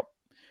getting dropped?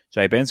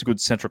 Jay Ben's a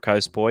good Central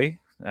Coast boy.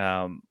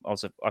 I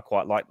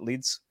quite liked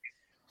Lids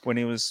when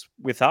he was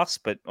with us,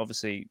 but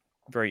obviously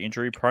very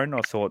injury prone.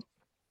 I thought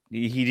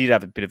he did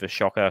have a bit of a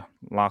shocker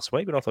last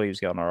week, but I thought he was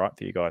going all right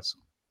for you guys.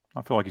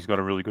 I feel like he's got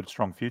a really good,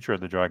 strong future at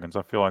the Dragons.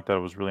 I feel like that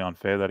was really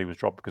unfair that he was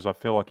dropped, because I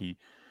feel like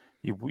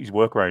his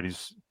work rate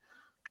is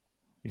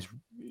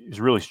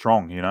really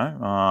strong.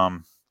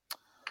 Mbai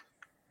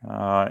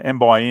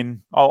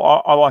in.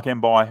 I like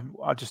Mbai.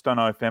 I just don't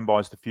know if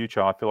Mbai is the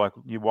future. I feel like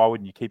why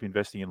wouldn't you keep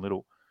investing in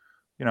Little?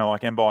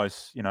 Like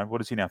Mbai's. What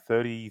is he now?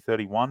 30,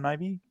 31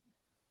 maybe.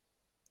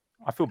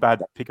 I feel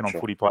bad picking on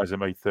footy players that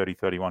may be 30,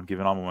 31,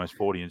 given I'm almost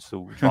 40 and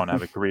still trying to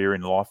have a career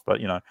in life. But,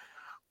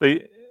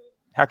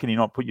 how can you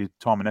not put your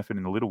time and effort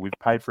in the Little? We've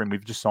paid for him.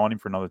 We've just signed him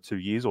for another 2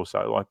 years or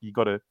so. Like, you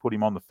got to put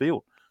him on the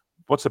field.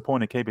 What's the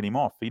point of keeping him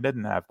off? He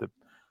didn't have the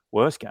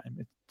worst game.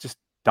 It's just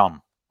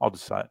dumb. I'll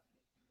just say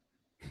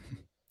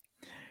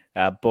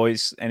it.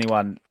 Boys,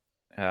 anyone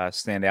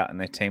stand out in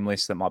their team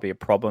list that might be a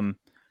problem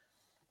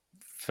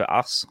for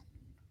us?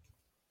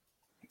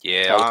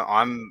 Yeah,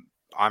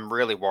 I'm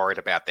really worried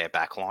about their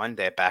backline.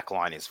 Their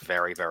backline is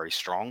very, very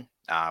strong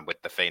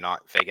with the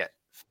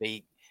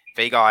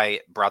Figai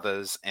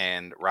brothers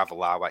and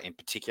Ravalawa in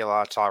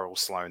particular. Tyrell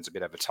Sloan's a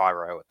bit of a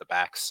tyro at the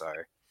back. So,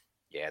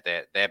 yeah,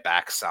 their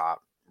backs are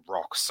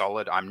rock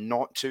solid. I'm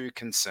not too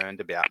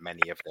concerned about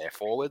many of their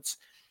forwards.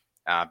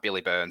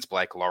 Billy Burns,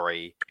 Blake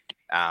Laurie,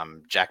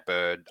 Jack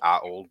Bird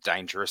are all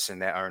dangerous in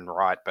their own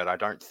right, but I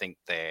don't think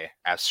they're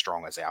as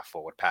strong as our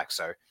forward pack.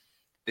 So,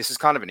 this is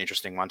kind of an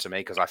interesting one to me,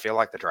 because I feel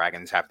like the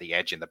Dragons have the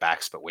edge in the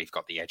backs, but we've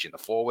got the edge in the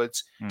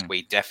forwards.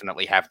 We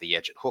definitely have the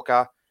edge at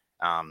hooker.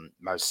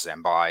 Moses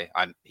Mbai,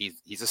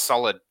 he's a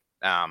solid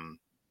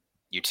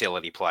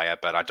utility player,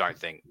 but I don't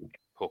think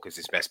hooker's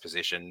his best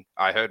position.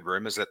 I heard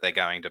rumours that they're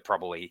going to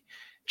probably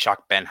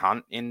chuck Ben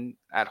Hunt in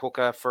at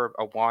hooker for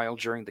a while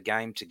during the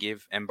game to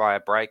give Mbai a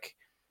break.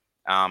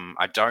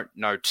 I don't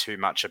know too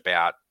much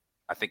about,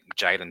 I think,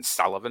 Jaden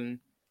Sullivan,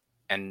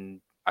 and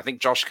I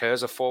think Josh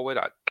Kerr's a forward.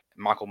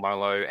 Michael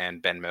Molo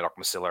and Ben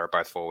Murdoch-Masilla are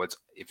both forwards.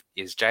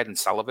 Is Jaden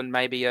Sullivan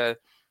maybe an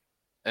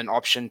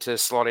option to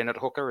slot in at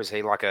hooker? Is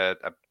he like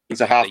He's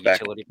a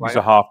halfback. utility player? He's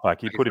a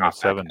halfback. You He's put him at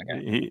halfback, 7.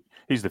 okay.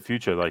 He's the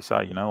future, they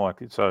say.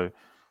 So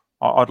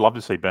I'd love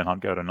to see Ben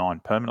Hunt go to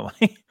 9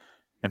 permanently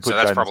and put So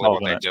that's Jaden probably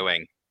Sullivan what they're at.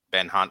 doing.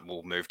 Ben Hunt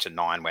will move to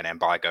 9 when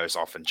Mbai goes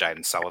off, and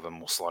Jaden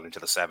Sullivan will slot into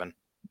the 7.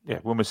 Yeah,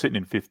 when we're sitting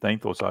in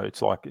 15th or so,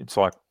 it's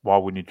like why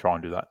wouldn't you try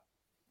and do that?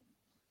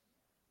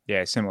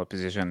 Yeah, similar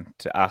position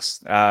to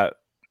us.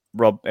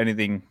 Rob, any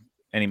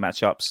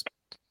matchups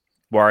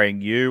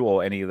worrying you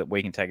or any that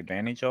we can take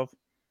advantage of?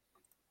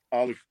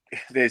 Oh, look,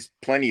 there's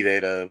plenty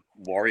there to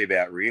worry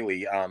about,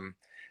 really.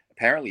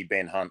 Apparently,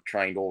 Ben Hunt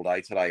trained all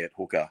day today at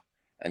hooker,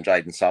 and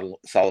Jaden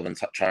Sullivan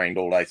trained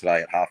all day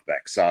today at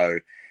halfback. So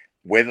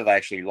whether they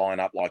actually line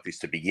up like this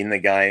to begin the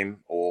game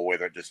or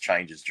whether it just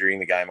changes during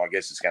the game, I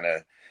guess it's going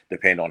to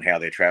depend on how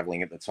they're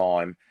travelling at the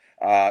time.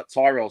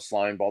 Tyrell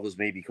Sloan bothers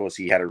me because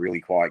he had a really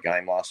quiet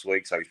game last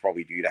week, so he's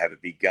probably due to have a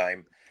big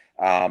game.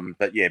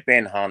 But yeah,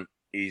 Ben Hunt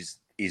is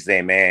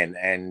their man,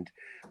 and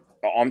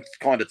I'm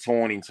kind of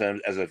torn in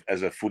terms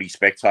as a footy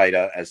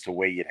spectator as to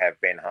where you'd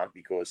have Ben Hunt,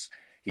 because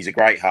he's a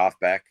great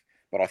halfback,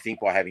 but I think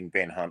by having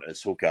Ben Hunt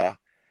as hooker,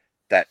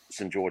 that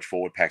St. George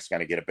forward pack's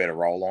going to get a better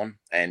roll on,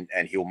 and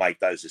he'll make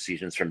those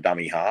decisions from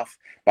dummy half.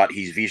 But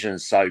his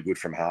vision's so good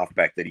from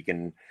halfback that he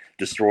can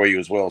destroy you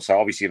as well. So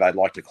obviously they'd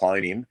like to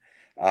clone him.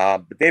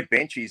 But their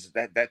bench is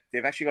that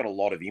they've actually got a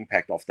lot of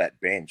impact off that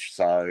bench.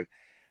 So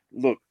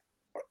look,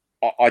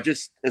 I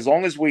just, as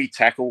long as we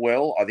tackle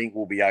well, I think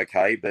we'll be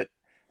okay. But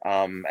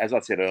as I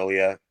said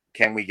earlier,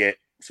 can we get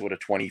sort of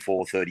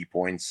 24, 30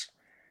 points?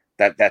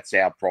 That's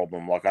our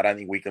problem. Like, I don't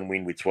think we can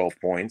win with 12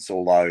 points,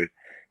 although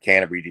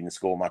Canterbury didn't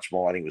score much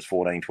more. I think it was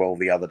 14-12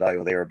 the other day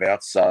or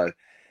thereabouts. So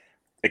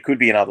it could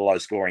be another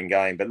low-scoring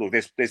game. But look,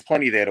 there's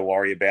plenty there to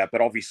worry about.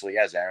 But obviously,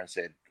 as Aaron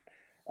said,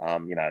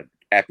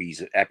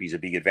 Appy's a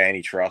big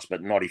advantage for us,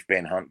 but not if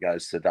Ben Hunt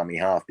goes to dummy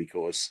half,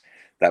 because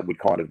that would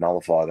kind of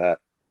nullify that.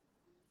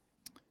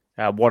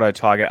 Watto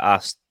Tiger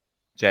asked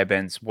J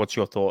Benz, what's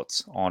your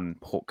thoughts on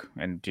Hook?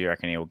 And do you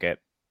reckon he'll get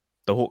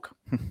the hook?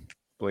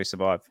 Will he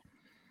survive?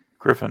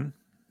 Griffin?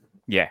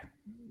 Yeah.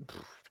 Can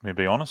we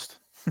be honest?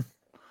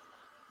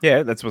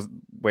 Yeah, that's what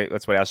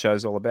our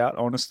show's all about,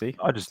 honesty.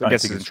 I just I don't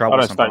guess think it's in it's trouble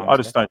I sometimes.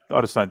 just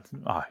don't.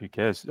 Who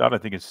cares? I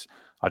don't think it's.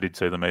 I did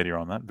see the media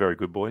on that. Very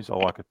good, boys. I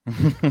like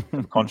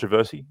it.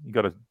 Controversy. You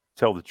got to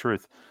tell the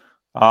truth.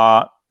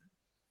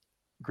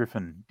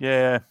 Griffin.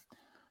 Yeah.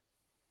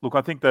 Look,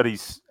 I think that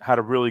he's had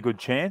a really good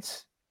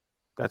chance.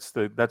 That's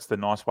the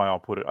nice way I'll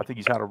put it. I think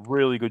he's had a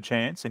really good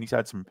chance, and he's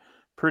had some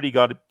pretty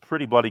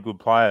bloody good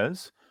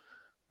players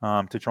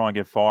to try and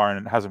get fire,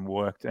 and it hasn't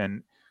worked.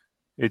 And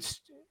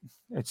it's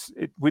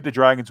with the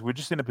Dragons, we're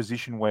just in a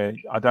position where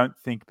I don't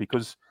think,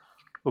 because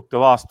look, the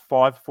last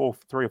 3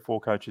 or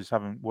 4 coaches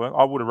haven't worked.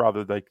 I would have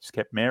rather they just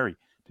kept Mary,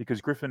 because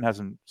Griffin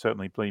hasn't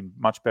certainly been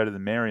much better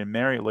than Mary, and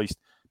Mary at least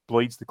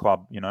bleeds the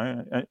club.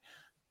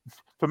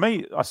 For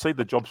me, I see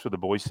the jobs for the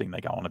boys thing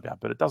they go on about,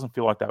 but it doesn't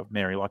feel like that with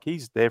Mary. Like,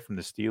 he's there from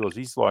the Steelers.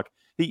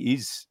 He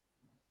is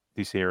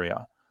this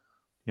area,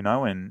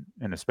 and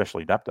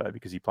especially Dapto,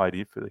 because he played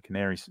here for the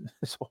Canaries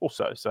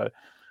also. So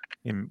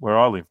where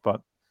I live,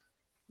 but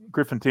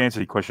Griffin, to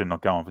answer your question,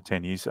 not going for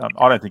 10 years.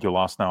 I don't think he'll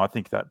last now. I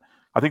think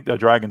the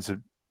Dragons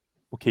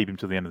will keep him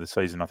to the end of the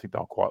season. I think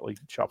they'll quietly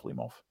shuffle him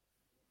off.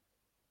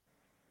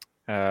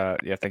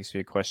 Yeah, thanks for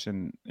your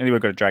question. Anyone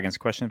got a Dragons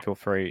question, feel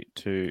free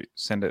to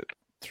send it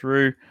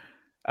through.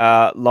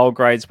 Lower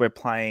grades, we're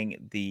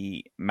playing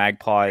the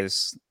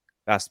Magpies.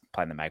 Us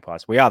playing the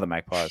Magpies. We are the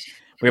Magpies.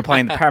 We're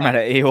playing the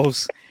Parramatta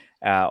Eels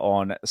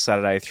on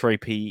Saturday, 3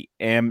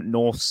 p.m.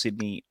 North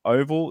Sydney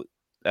Oval.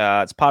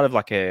 It's part of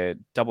like a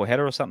double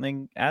header or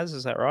something.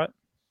 Is that right?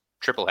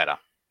 Triple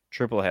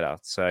header.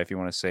 So if you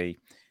want to see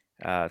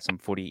some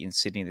footy in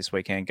Sydney this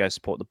weekend, go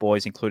support the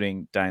boys,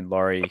 including Dane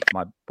Laurie,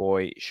 my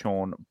boy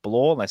Sean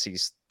Blaw, unless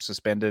he's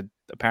suspended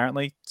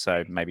apparently.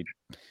 So maybe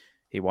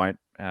he won't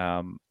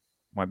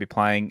be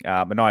playing.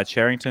 Mania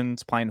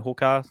Cherrington's playing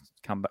hooker.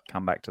 Come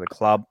back to the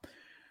club.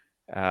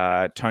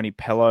 Tony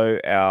Pello,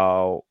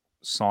 our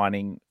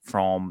signing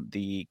from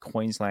the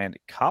Queensland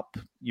Cup.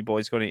 You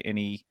boys got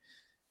any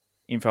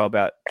info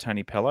about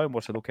Tony Pello?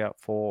 What to look out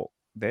for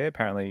there?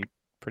 Apparently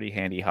pretty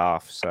handy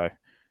half. So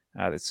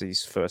that's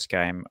his first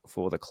game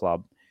for the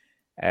club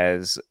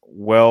as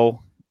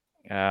well.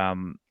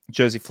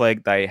 Jersey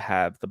Flag, they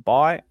have the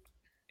bye.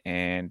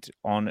 And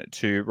on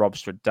to Rob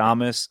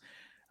Stradamus.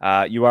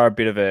 You are a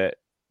bit of a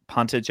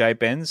punter, Jay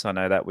Benz. I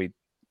know that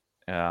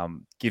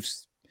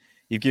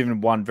you've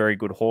given one very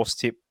good horse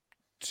tip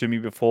to me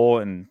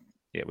before, and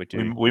yeah, we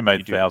do. We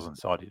made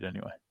thousands. I did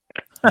anyway.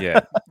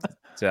 Yeah,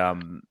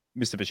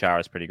 Mr. Bashara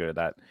is pretty good at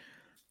that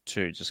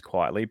too, just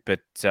quietly. But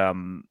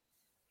Mr.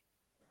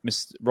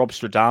 Rob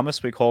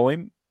Stradamus, we call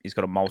him. He's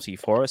got a multi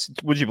for us.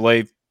 Would you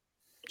believe,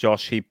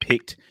 Josh? He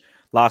picked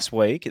last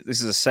week. This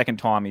is the second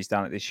time he's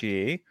done it this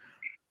year.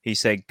 He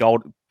said,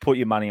 put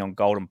your money on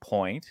Golden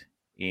Point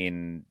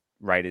in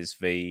Raiders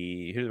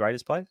v. Who the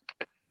Raiders play?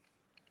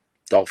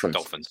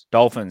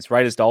 Dolphins.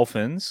 Raiders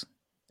Dolphins.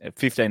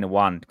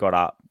 15-1 got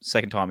up.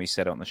 Second time he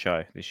said it on the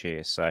show this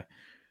year. So,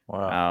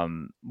 Wow.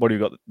 What do you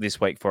got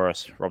this week for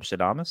us, Rob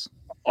Stradamus?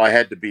 I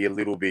had to be a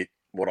little bit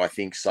what I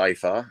think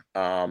safer.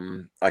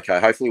 Okay,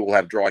 hopefully we'll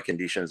have dry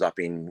conditions up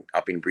in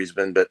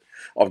Brisbane, but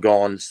I've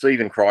gone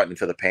Stephen Crichton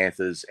for the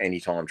Panthers,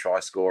 anytime try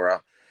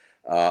scorer.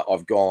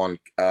 I've gone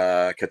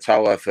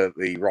Katoa for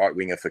the right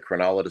winger for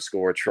Cronulla to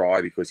score a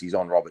try because he's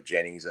on Robert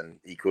Jennings and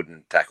he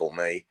couldn't tackle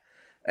me.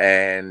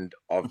 And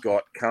I've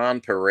got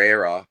Khan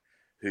Pereira,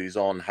 who's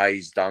on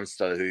Hayes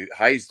Dunster,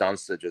 Hayes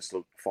Dunster just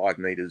looked 5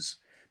 metres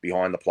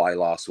behind the play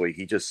last week.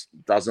 He just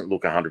doesn't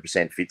look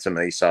 100% fit to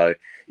me. So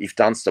if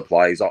Dunster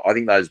plays, I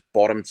think those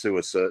bottom two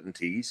are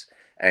certainties,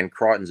 and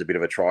Crichton's a bit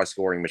of a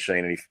try-scoring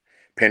machine. And if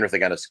Penrith are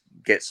going to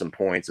get some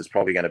points, it's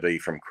probably going to be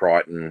from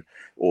Crichton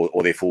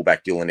or their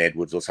fullback Dylan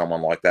Edwards or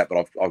someone like that.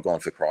 But I've gone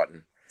for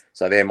Crichton.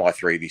 So they're my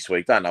 3 this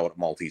week. Don't know what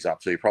Multi's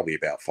up to. Probably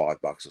about $5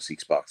 or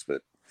 $6.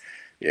 But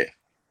yeah,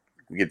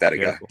 we'll give that a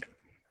go.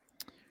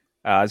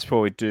 As before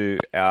we do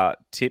our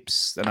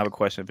tips, another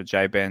question for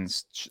J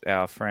Ben's,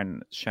 our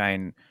friend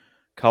Shane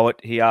Coet.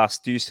 He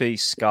asked, "Do you see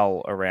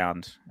Skull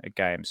around at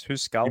games?"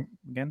 Who's Skull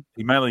again?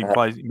 He mainly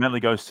plays. He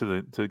mainly goes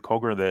to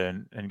Cogra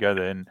there and go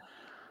there. And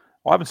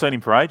I haven't seen him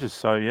for ages.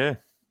 So yeah,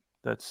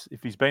 that's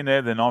if he's been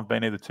there, then I've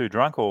been either too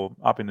drunk or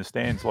up in the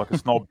stands like a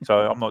snob. So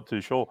I'm not too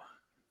sure.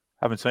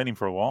 Haven't seen him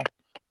for a while.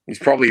 He's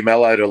probably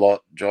mellowed a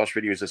lot, Josh,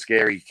 but he was a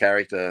scary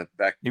character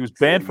back. He was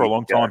banned for a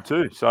long time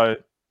too. So.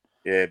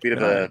 Yeah, bit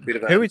of a.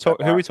 Who we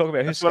talking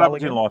about? Who's what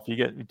happens in life? You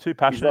get too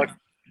passionate.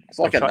 It's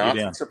like a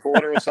Nazi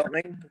supporter or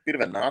something. A bit of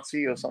a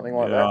Nazi or something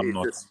like that. I'm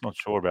not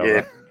sure about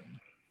that.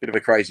 Bit of a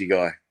crazy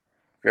guy.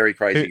 Very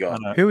crazy guy.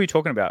 Who are we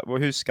talking about? Well,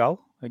 who's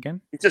Skull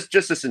again? He's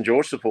just a St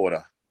George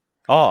supporter.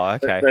 Oh,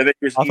 okay. I thought it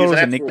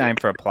was a nickname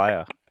for a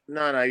player.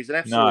 No, he's an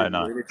absolute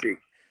lunatic.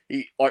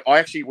 I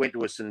actually went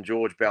to a St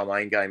George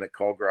Balmain game at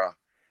Cogra,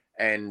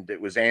 and it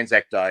was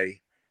Anzac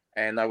Day,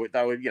 and they were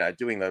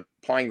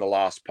playing the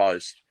last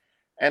post.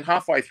 And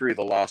halfway through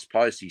the last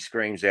post, he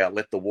screams out,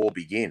 "Let the war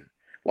begin."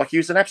 Like he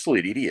was an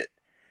absolute idiot,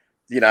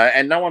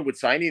 and no one would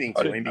say anything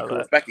to him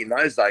because back in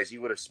those days, he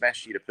would have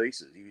smashed you to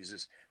pieces. He was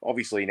just,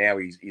 obviously now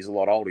he's a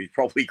lot older. He's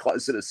probably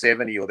closer to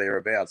 70 or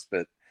thereabouts.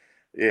 But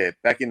yeah,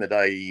 back in the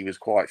day, he was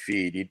quite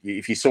feared.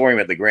 If you saw him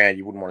at the ground,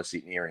 you wouldn't want to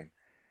sit near him.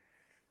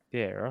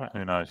 Yeah, right.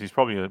 Who knows? He's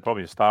probably a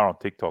star on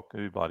TikTok.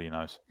 Who bloody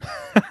knows?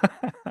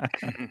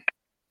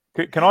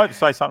 Can I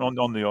say something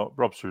on the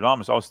Rob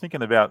Stradamus? I was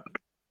thinking about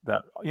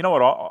that. You know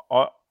what I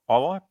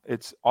like?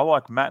 I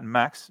like Matt and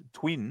Max,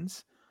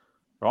 twins,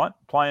 right?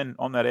 Playing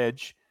on that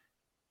edge.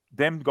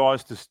 Them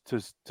guys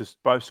to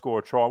both score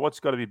a try. What's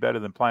got to be better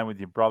than playing with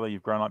your brother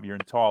you've grown up your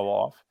entire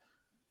life?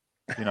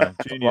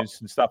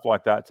 Juniors and stuff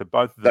like that. To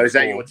both of them. So is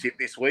that your tip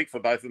this week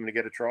for both of them to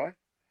get a try?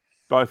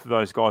 Both of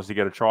those guys to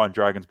get a try and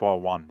Dragons by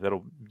 1.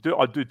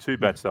 I do 2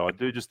 bets though. I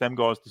do just them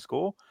guys to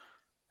score,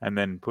 and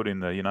then put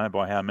in the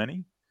by how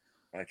many.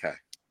 Okay.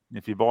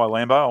 If you buy a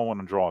Lambo, I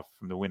want to drive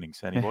from the winnings.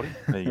 Anybody?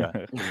 There you go.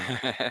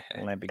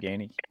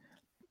 Lamborghini.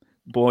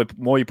 Boy,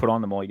 more you put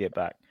on, the more you get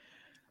back.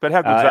 But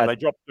how good is that? They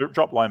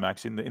drop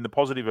Lomax in the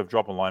positive of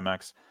dropping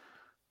Lomax.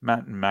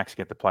 Matt and Max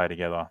get to play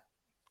together.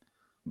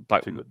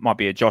 Like might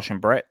be a Josh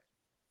and Brett.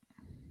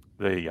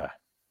 There you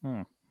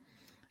go.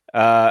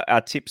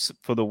 Our tips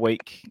for the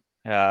week.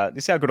 This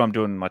is how good I'm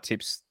doing my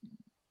tips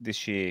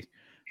this year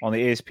on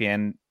the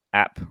ESPN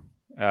app.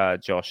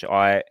 Josh,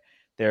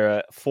 there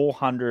are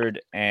 400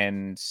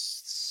 and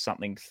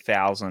something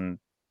thousand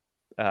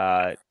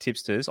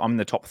tipsters. I'm in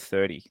the top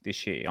 30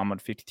 this year. I'm on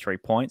 53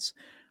 points.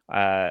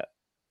 I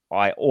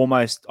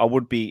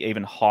would be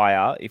even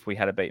higher if we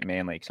had to beat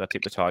Manly because I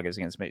tipped the Tigers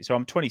against me. So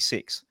I'm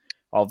 26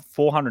 of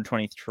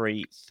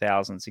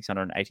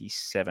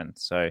 423,687.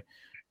 So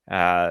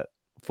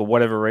for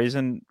whatever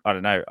reason, I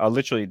don't know. I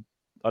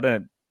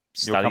don't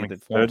study the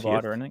form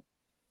guide or anything.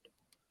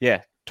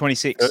 Yeah,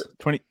 26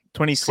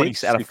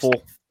 out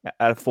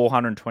of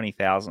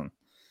 420,000.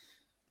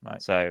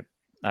 Right. So,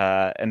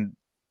 and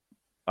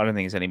I don't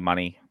think there's any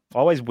money. I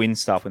always win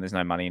stuff when there's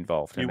no money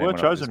involved. You were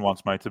chosen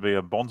once, mate, to be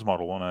a Bonds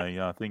model on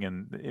a thing,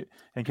 and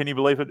can you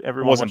believe it?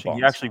 Everyone watching,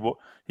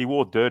 he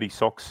wore dirty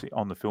socks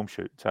on the film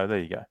shoot. So there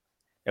you go.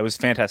 It was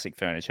Fantastic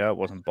Furniture. It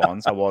wasn't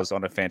Bonds. I was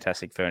on a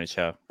Fantastic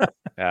Furniture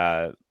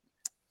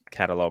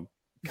catalog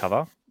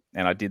cover,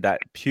 and I did that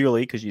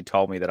purely because you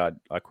told me that I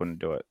couldn't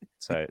do it.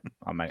 So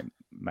I made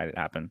it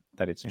happen.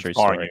 That it's a true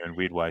story. Inspiring you in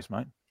weird ways,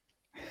 mate.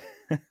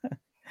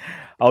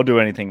 I'll do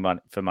anything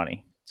for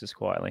money, just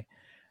quietly.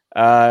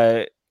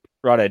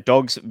 Righto,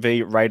 Dogs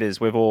v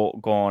Raiders. We've all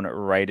gone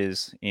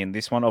Raiders in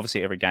this one.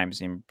 Obviously, every game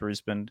is in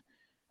Brisbane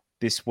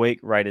this week.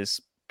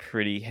 Raiders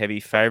pretty heavy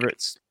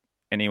favourites.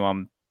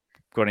 Anyone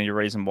got any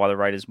reason why the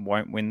Raiders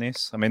won't win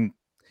this? I mean,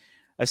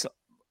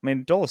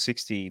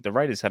 $1.60. The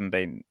Raiders haven't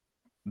been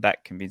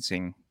that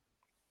convincing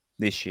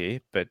this year,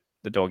 but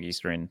the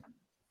Doggies are in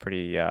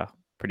pretty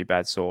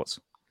bad sorts.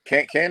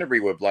 Canterbury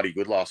were bloody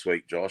good last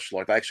week, Josh.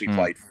 Like, they actually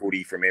played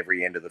footy from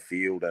every end of the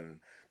field, and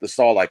the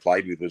style they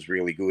played with was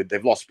really good.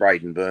 They've lost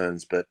Braden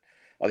Burns, but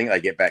I think they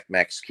get back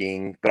Max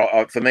King.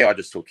 But for me, I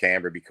just took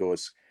Canberra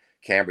because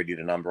Canberra did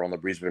a number on the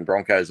Brisbane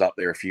Broncos up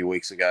there a few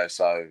weeks ago.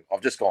 So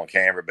I've just gone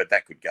Canberra, but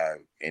that could go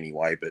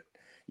anyway. But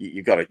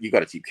you've got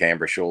to tip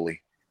Canberra,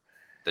 surely.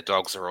 The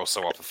Dogs are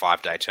also off a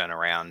 5-day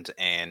turnaround,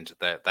 and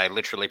they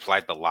literally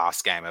played the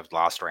last game of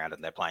last round,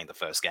 and they're playing the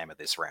first game of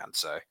this round.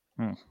 So,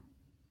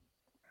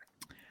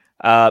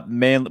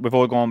 Manly, we've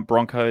all gone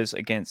Broncos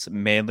against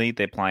Manly.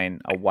 They're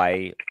playing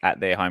away at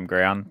their home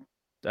ground.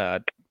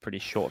 Pretty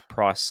short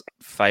price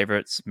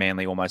favourites.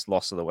 Manly almost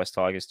lost to the West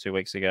Tigers 2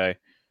 weeks ago.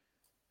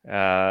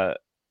 I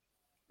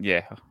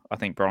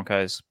think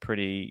Broncos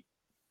pretty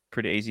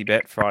easy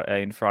bet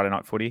in Friday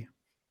night footy.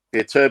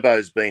 Yeah,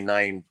 Turbo's been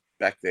named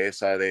back there,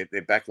 so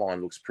their back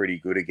line looks pretty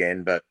good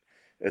again. But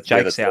it's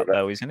Jake's out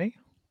though, isn't he?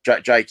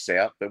 Jake's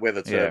out, but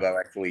whether Turbo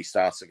actually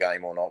starts the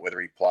game or not,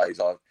 whether he plays,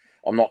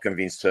 I'm not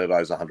convinced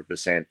Turbo's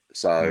 100%.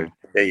 So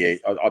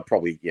I'd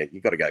probably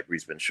you've got to go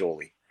Brisbane,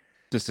 surely.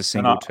 Just a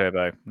single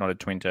Turbo, not a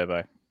twin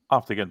Turbo.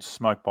 After getting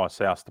smoked by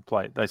South to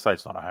play, they say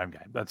it's not a home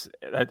game.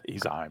 That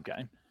is a home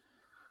game.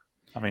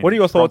 I mean, what are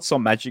your thoughts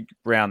on Magic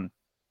Round,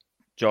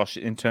 Josh?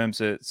 In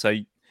terms of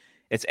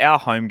it's our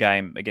home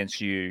game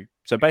against you.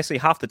 So basically,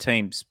 half the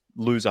teams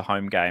lose a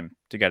home game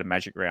to go to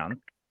Magic Round.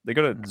 They've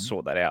got to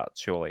sort that out,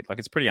 surely. Like,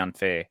 it's pretty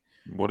unfair.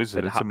 What is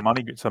it?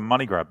 It's a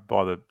money grab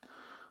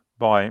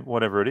by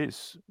whatever it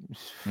is.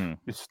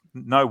 It's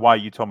no way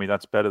you tell me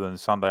that's better than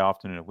Sunday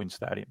afternoon at Wynn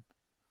Stadium.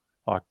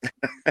 Like,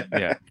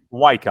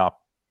 wake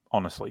up,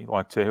 honestly.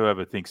 Like, to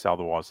whoever thinks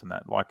otherwise than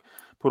that. Like,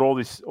 put all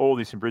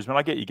this in Brisbane.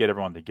 I get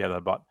everyone together,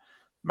 but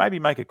maybe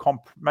make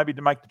maybe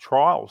to make the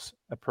trials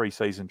a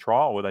pre-season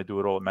trial where they do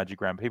it all at Magic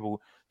Round.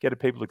 Get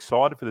people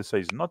excited for the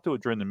season, not do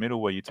it during the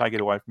middle where you take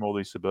it away from all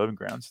these suburban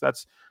grounds.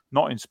 That's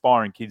not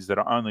inspiring kids that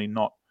are only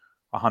not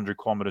 100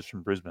 kilometres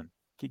from Brisbane.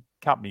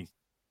 Cut me.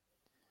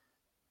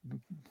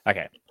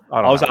 Okay.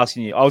 I was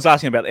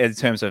asking about in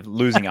terms of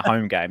losing a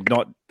home game,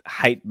 not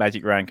hate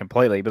Magic Round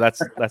completely, but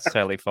that's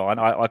totally fine.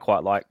 I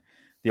quite like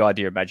the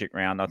idea of Magic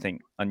Round. I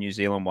think a New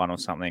Zealand one or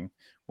something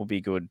will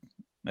be good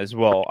as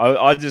well.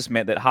 I just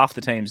meant that half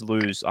the teams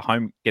get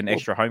an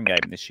extra home game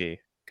this year.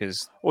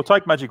 Or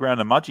take Magic Round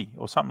to Mudgee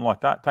or something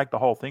like that. Take the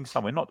whole thing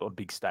somewhere, not a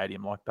big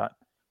stadium like that.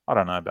 I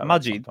don't know about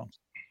Mudgee. That sometimes.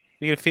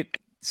 You could fit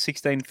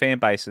 16 fan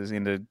bases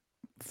into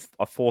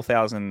a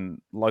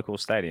 4,000 local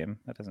stadium.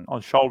 That doesn't. On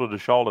shoulder to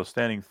shoulder,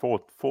 standing four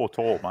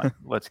tall, mate.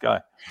 Let's go.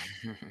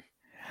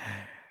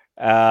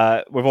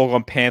 We've all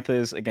gone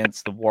Panthers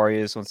against the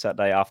Warriors on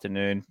Saturday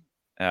afternoon.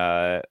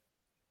 Can't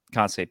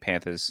see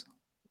Panthers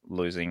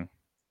losing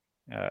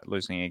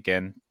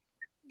again.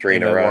 3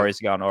 in a row. Warriors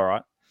are going all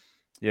right.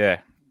 Yeah,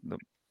 the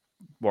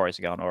Warriors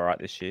are going all right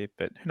this year.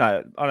 But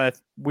no, I know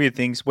weird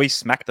things. We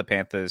smacked the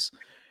Panthers.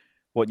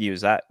 What year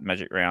was that?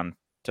 Magic Round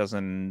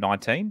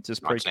 2019,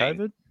 just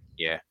pre-COVID.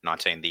 Yeah,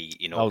 19, the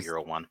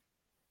inaugural one.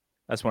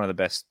 That's one of the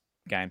best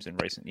games in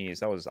recent years.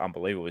 That was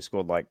unbelievable. We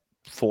scored like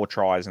 4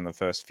 tries in the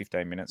first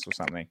 15 minutes or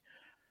something.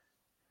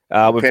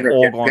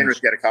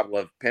 Penrith get a couple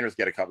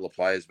of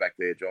players back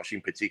there, Josh.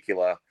 In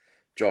particular,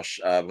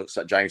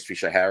 James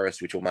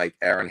Fisher-Harris, which will make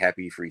Aaron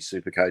happy for his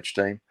Supercoach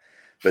team.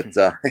 But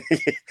so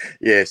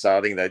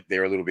I think that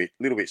they're a little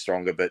bit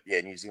stronger. But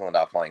yeah, New Zealand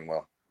are playing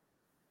well.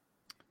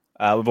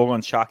 We've all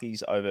gone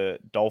Sharkies over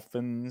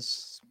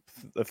Dolphins.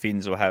 The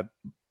Finns will have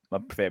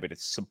a fair bit of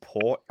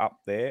support up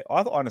there.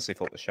 I honestly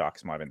thought the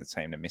Sharks might have been the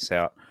team to miss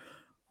out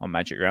on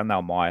Magic Round. They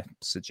were my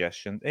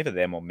suggestion. Either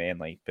them or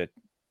Manly, but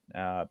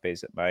be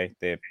as it may,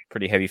 they're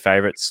pretty heavy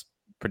favourites.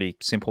 Pretty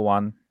simple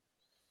one.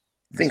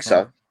 I think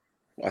so.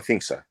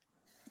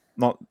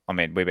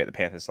 We beat the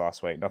Panthers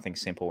last week. Nothing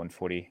simple in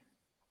footy.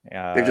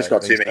 They've just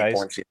got too many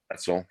points in,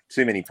 that's all.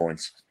 Too many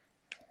points.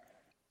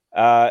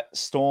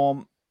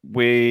 Storm,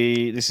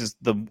 this is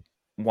the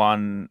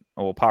one,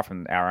 or apart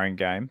from our own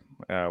game,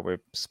 we're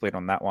split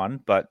on that one.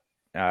 But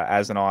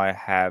Az and I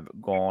have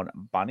gone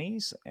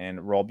Bunnies,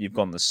 and Rob, you've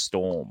gone the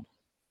Storm.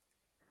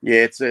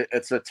 Yeah,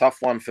 it's a tough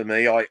one for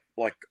me. I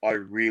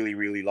really,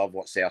 really love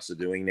what Souths are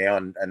doing now,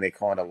 and they're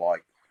kind of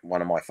like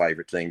one of my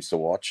favourite teams to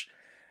watch.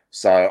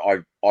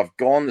 So I've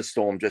gone the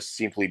Storm just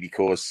simply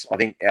because I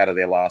think out of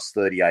their last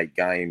 38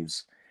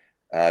 games,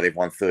 they've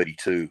won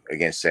 32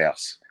 against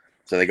Souths.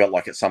 So they got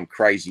like some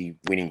crazy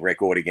winning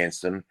record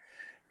against them.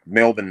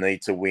 Melbourne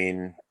need to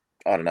win.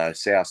 I don't know.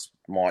 Souths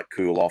might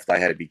cool off. They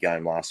had a big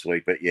game last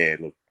week, but yeah,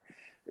 look,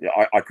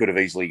 I could have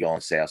easily gone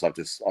Souths. I've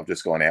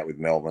just gone out with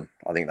Melbourne.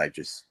 I think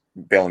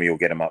Bellamy will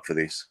get them up for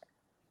this.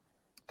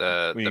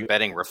 The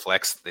betting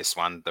reflects this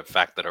one, the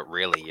fact that it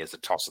really is a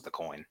toss of the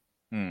coin.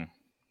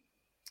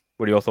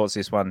 What are your thoughts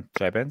this one,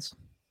 Jay Benz?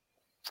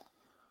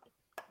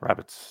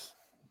 Rabbits.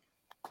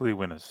 Clear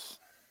winners.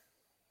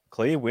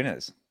 Clear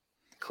winners.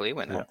 Clear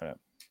winner.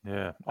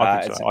 Yeah.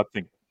 I think so. I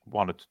think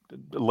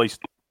at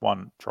least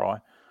one try.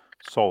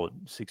 Solid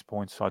 6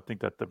 points. I think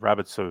that the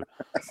Rabbits are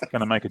going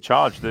to make a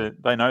charge.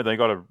 They know they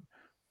got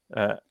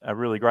a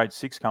really great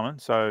 6 coming,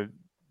 so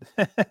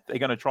they're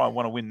going to try and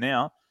want to win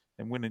now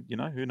and win it.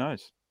 Who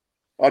knows?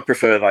 I'd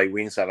prefer they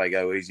win so they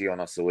go easy on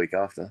us the week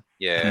after.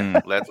 Yeah,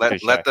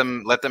 let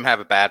them have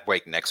a bad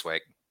week next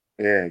week.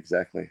 Yeah,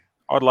 exactly.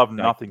 I'd love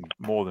nothing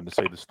more than to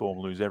see the Storm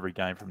lose every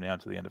game from now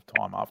to the end of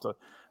time after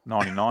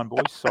 99,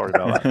 boys. Sorry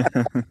about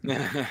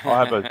that.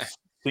 I have a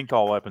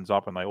sinkhole opens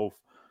up and they all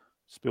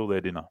spill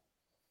their dinner.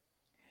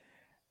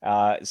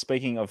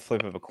 Speaking of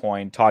flip of a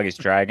coin, Tigers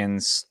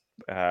Dragons.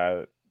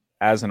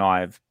 Az and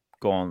I have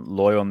gone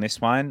loyal on this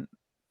one.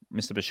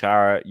 Mr.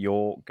 Bashara,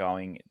 you're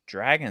going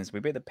Dragons. We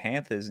beat the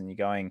Panthers, and you're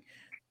going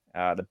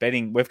the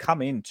betting. We've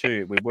come in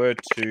too. We were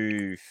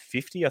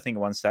 $2.50, I think,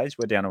 at one stage.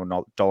 We're down to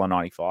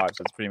 $1.95, so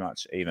it's pretty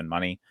much even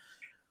money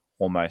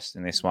almost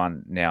in this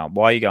one now.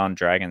 Why are you going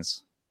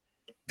Dragons,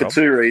 Rob? For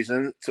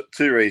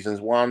two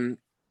reasons. One,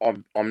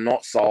 I'm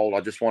not sold.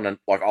 I just want to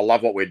I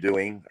love what we're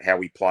doing, how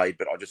we played,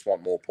 but I just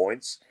want more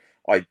points.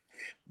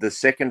 The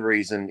second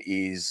reason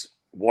is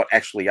what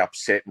actually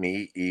upset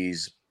me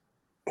is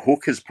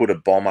Hook has put a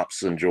bomb up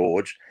St.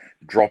 George,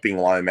 dropping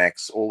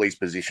Lomax, all these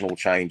positional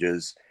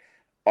changes.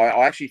 I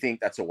actually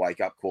think that's a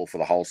wake-up call for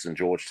the whole St.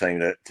 George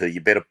team to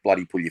you better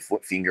bloody pull your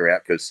finger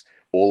out because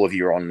all of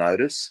you are on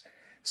notice.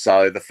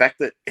 So the fact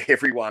that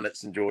everyone at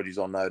St. George is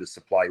on notice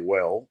to play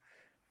well,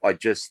 I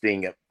just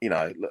think,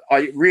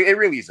 it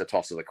really is a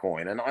toss of the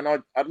coin. And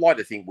I'd like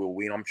to think we'll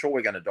win. I'm sure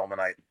we're going to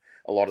dominate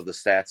a lot of the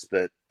stats,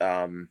 but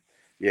I'm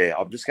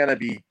just going to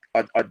be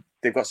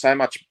they've got so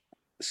much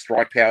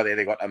strike power there.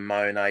 They've got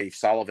Amone. If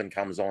Sullivan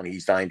comes on,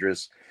 he's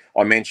dangerous.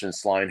 I mentioned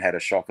Sloan had a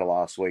shocker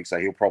last week, so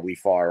he'll probably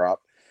fire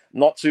up.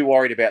 Not too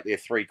worried about their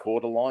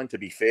 3/4 line, to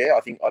be fair. I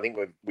think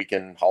we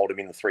can hold him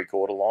in the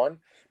 3/4 line.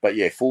 But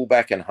yeah,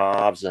 fullback and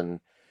halves,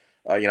 and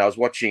I was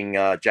watching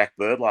Jack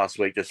Bird last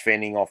week, just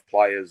fending off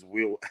players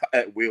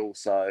at will.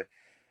 So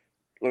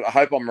look, I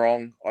hope I'm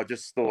wrong. I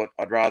just thought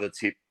I'd rather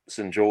tip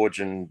St. George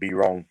and be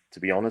wrong, to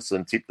be honest,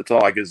 than tip the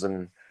Tigers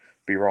and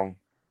be wrong.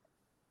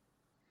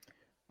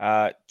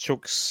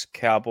 Chooks,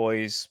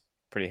 Cowboys,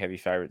 pretty heavy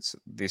favourites.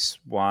 This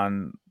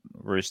one,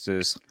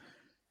 Roosters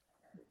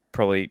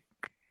probably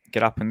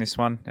get up in this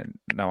one, and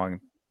no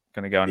one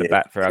going to go into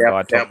bat for our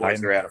guy.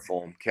 Cowboys are out of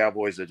form.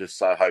 Cowboys are just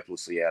so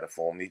hopelessly out of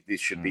form. This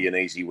should be an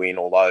easy win,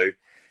 although,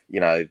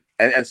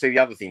 and see the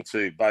other thing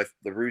too, both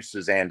the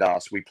Roosters and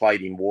us, we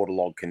played in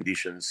waterlogged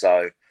conditions,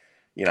 so,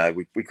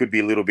 we could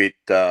be a little bit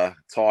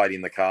tired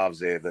in the calves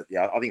there, but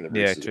yeah, I think the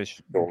Roosters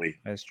surely.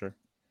 That's true.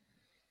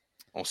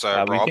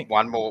 Also, Rob,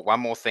 one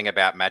more thing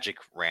about Magic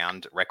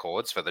Round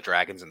records for the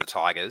Dragons and the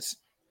Tigers.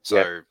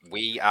 So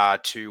we are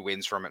 2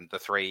 wins from the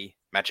 3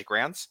 Magic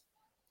Rounds.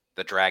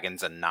 The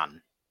Dragons are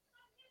none.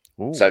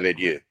 Ooh. So they're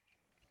you.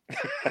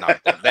 No,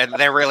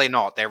 they're really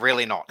not. They're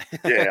really not.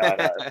 Yeah, I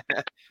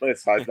know.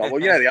 Let's hope not. Well,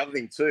 the other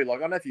thing too, I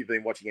don't know if you've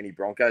been watching any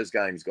Broncos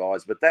games,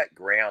 guys, but that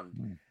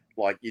ground,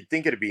 you'd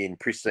think it'd be in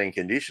pristine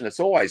condition.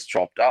 It's always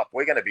chopped up.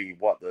 We're going to be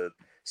the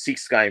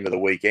 6th game of the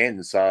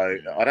weekend, so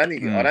I don't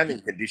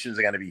think conditions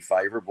are going to be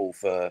favourable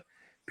for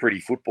pretty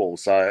football.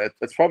 So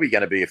it's probably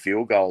going to be a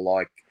field goal,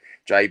 like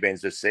Jay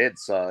Ben's just said.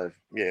 So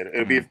yeah,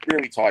 it'll be a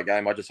really tight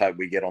game. I just hope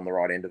we get on the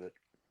right end of it.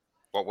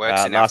 What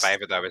works in our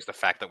favour, though, is the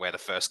fact that we're the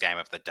first game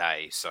of the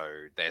day, so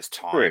there's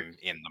time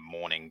in the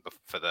morning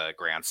for the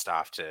ground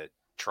staff to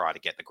try to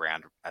get the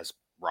ground as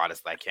right as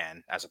they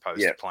can, as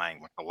opposed to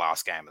playing the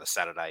last game of the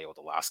Saturday or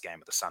the last game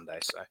of the Sunday.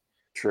 So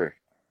true.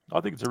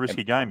 I think it's a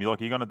risky game.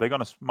 They're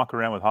gonna muck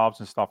around with halves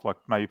and stuff, like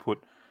maybe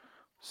put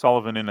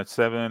Sullivan in at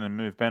 7 and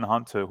move Ben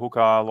Hunt to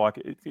hooker.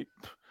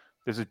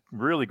 There's a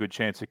really good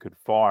chance it could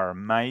fire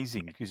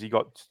amazing because you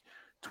got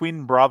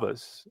twin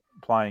brothers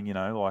playing,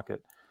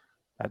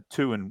 at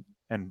 2 and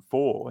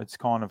 4. It's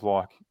kind of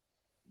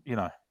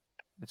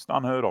it's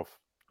unheard of.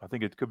 I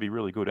think it could be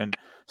really good. And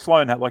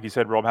Sloan, like you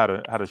said, Rob,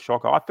 had a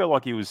shocker. I felt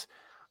like he was.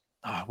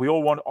 We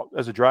all want,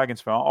 as a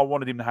Dragons fan, I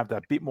wanted him to have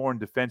that bit more in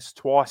defence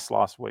twice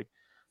last week,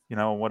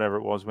 or whatever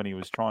it was when he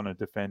was trying to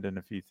defend and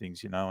a few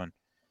things, and.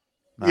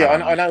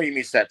 I know he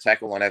missed that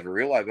tackle on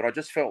Averillo, but I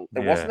just felt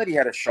it wasn't that he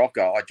had a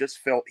shocker. I just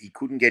felt he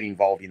couldn't get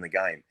involved in the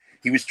game.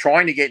 He was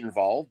trying to get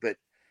involved, but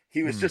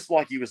he was just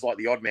like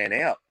the odd man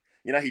out.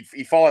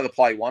 He'd follow the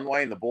play one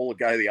way and the ball would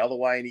go the other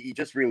way, and he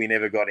just really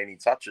never got any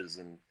touches.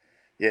 And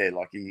he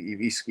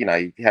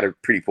had a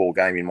pretty poor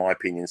game in my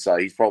opinion. So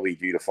he's probably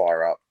due to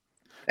fire up.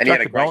 And he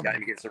had a great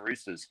game against the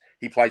Roosters.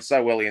 He played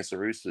so well against the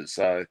Roosters.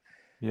 So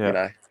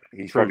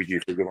he's probably due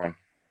for a good one.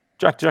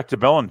 Jack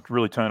DeBellin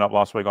really turned up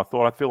last week. I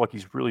feel like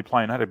he's really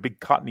playing. Had a big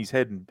cut in his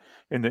head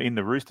in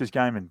the Roosters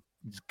game, and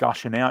he's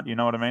gushing out. You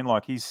know what I mean?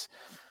 Like he's,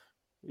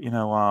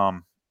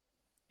 and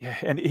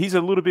he's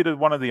a little bit of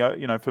one of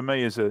the, for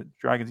me as a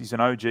Dragons, he's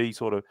an OG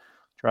sort of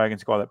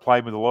Dragons guy that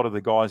played with a lot of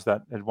the guys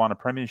that had won a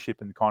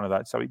premiership and kind of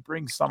that. So he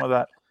brings some of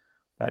that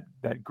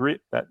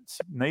grit that's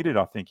needed.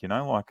 I think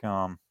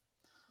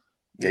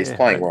he's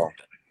playing well.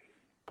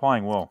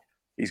 Playing well.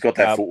 He's got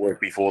that footwork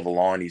before the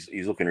line.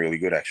 He's looking really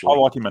good, actually. I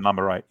like him at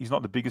number 8. He's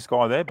not the biggest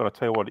guy there, but I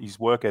tell you what, his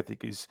work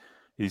ethic is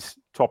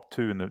top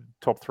 2 in the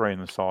top 3 in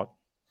the side.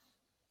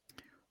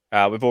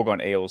 We've all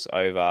gone Eels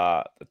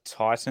over the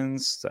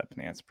Titans. That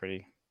pronounced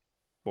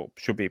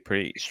should be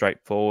pretty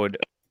straightforward.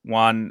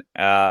 one.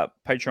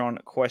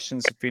 Patreon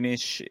questions to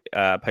finish.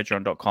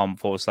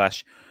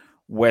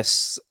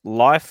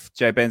 Patreon.com/WestsLife.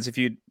 Jay Benz, if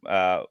you,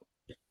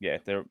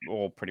 they're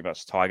all pretty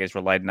much Tigers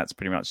related, and that's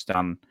pretty much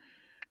done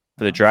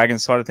for the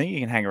Dragons side of things. You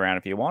can hang around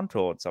if you want,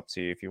 or it's up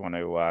to you if you want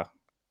to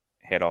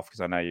head off,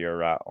 because I know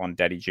you're on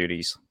daddy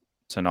duties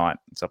tonight.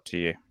 It's up to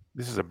you.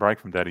 This is a break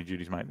from daddy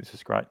duties, mate. This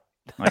is great.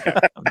 Okay.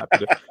 I'm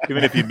happy to,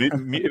 even if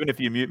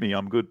you mute me,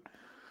 I'm good.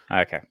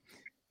 Okay.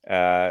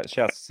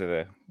 Shouts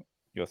to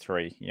your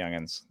three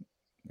youngins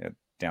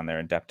down there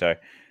in Dapto.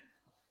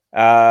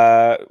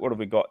 What have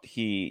we got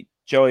here?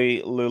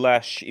 Joey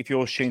Lulash, if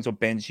you're Sheens or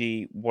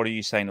Benji, what are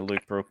you saying to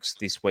Luke Brooks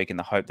this week in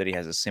the hope that he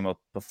has a similar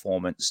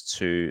performance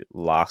to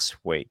last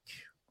week?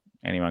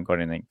 Anyone got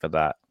anything for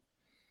that?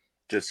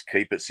 Just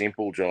keep it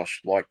simple,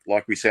 Josh. Like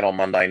we said on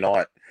Monday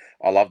night,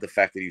 I love the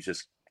fact that he's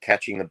just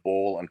catching the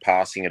ball and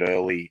passing it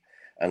early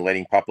and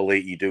letting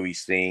Papali'i do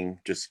his thing.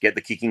 Just get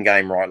the kicking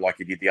game right like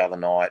he did the other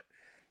night.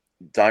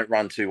 Don't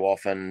run too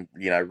often.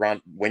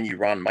 Run when you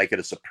run, make it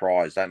a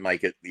surprise. Don't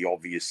make it the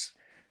obvious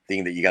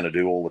thing that you're going to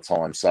do all the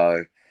time.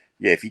 So,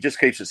 yeah, if he just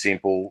keeps it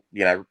simple,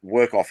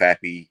 work off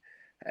Appy,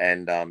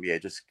 and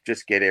just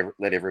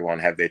let everyone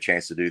have their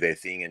chance to do their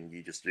thing, and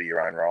you just do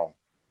your own role.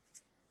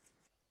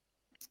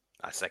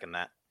 I second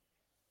that.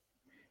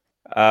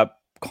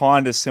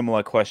 Kind of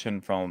similar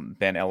question from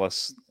Ben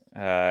Ellis.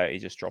 He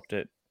just dropped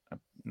it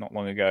not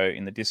long ago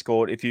in the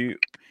Discord. If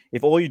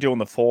all you do on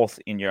the fourth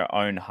in your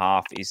own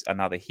half is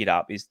another hit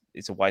up,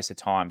 it's a waste of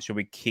time. Should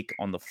we kick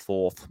on the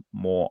fourth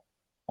more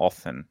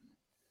often?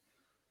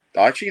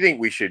 I actually think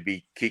we should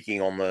be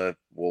kicking on the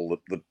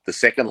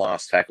second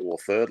last tackle or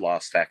third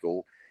last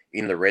tackle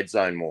in the red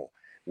zone more.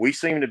 We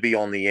seem to be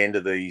on the end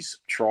of these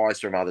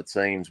tries from other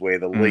teams where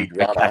the lead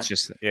runner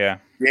catches,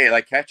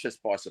 they catch us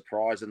by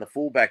surprise, and the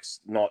fullback's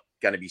not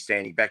going to be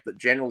standing back, but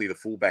generally the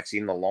fullback's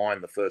in the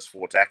line the first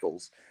four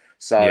tackles.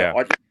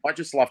 So I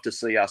just love to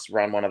see us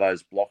run one of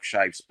those block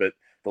shapes, but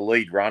the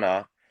lead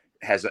runner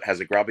has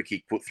a grubber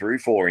kick put through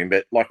for him.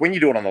 But like when you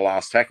do it on the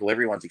last tackle,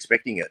 everyone's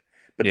expecting it.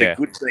 But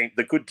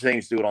the good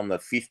teams do it on the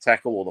fifth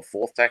tackle or the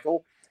fourth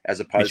tackle, as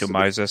opposed Mitchell to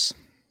Moses.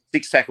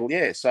 Sixth tackle,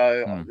 yeah.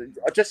 So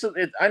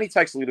it only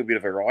takes a little bit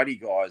of variety,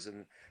 guys,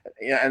 and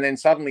then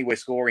suddenly we're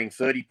scoring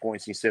 30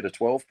 points instead of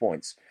 12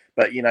 points.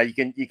 But you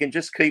can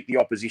just keep the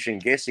opposition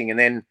guessing, and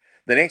then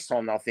the next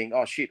time they'll think,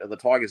 oh shit, are the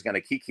Tigers going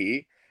to kick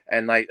here?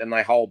 And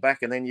they hold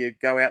back, and then you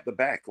go out the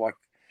back. Like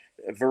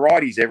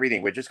variety's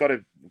everything. We've just got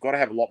to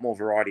have a lot more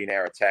variety in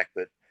our attack.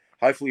 But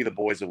hopefully the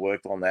boys have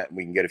worked on that, and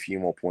we can get a few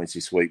more points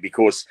this week,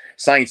 because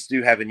Saints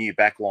do have a new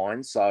back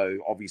line. So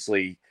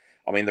obviously,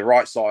 I mean, the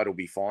right side will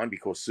be fine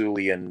because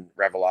Sully and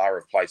Ravalawa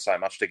have played so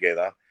much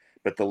together.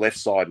 But the left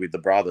side with the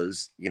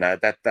brothers,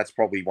 that's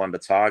probably one to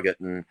target.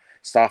 And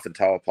Staff and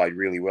Toa played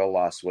really well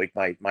last week.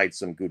 Made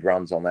some good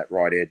runs on that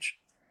right edge.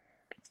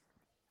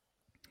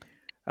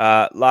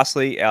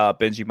 Lastly, our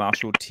Benji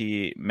Marshall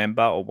tier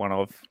member, or one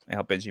of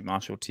our Benji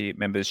Marshall tier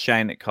members,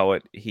 Shane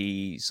Coet,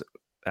 his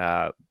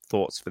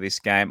thoughts for this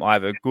game. I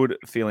have a good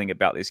feeling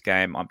about this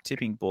game. I'm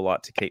tipping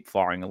Bullard to keep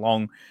firing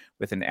along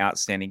with an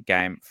outstanding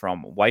game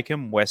from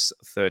Wakeham, West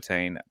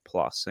 13+.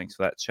 Thanks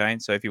for that, Shane.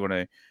 So if you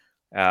want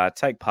to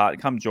take part,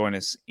 come join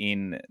us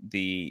in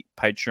the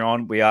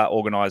Patreon. We are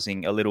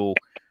organising a little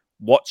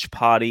watch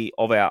party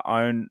of our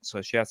own.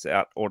 So shouts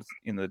out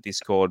in the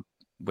Discord.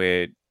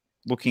 We're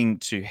looking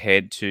to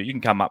head to, you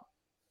can come up,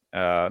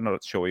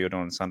 not sure what you're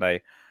doing on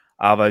Sunday,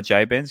 Arvo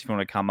J Benz, if you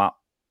want to come up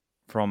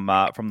from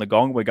the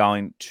Gong. We're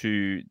going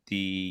to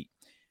the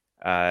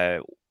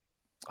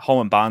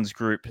Holland Barnes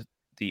group,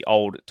 the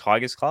old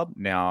Tigers Club,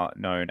 now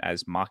known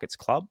as Markets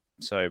Club.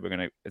 So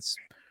it's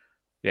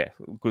a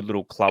good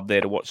little club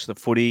there to watch the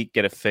footy,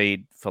 get a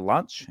feed for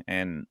lunch,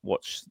 and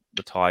watch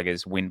the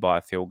Tigers win by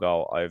a field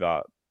goal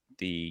over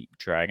the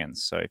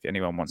Dragons. So if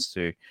anyone wants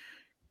to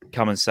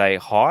come and say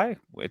hi,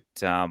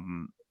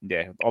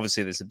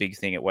 obviously there's a big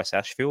thing at West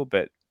Ashfield,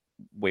 but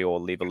we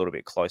all live a little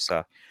bit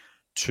closer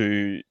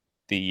to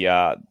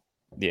their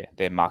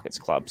Markets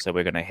Club. So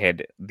we're going to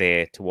head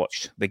there to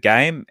watch the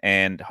game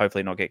and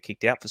hopefully not get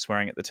kicked out for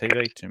swearing at the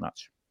TV too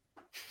much.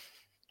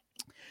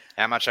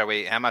 How much are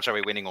we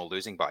winning or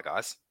losing by,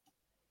 guys?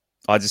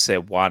 I just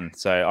said one,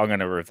 so I'm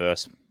going to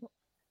reverse.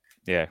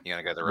 Yeah, you're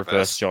going to go the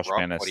reverse. Josh Rob,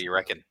 Bennis. what do you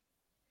reckon?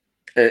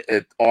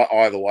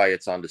 Either way,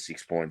 it's under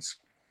 6 points.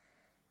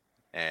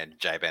 And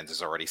Jay Benz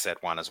has already said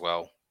one as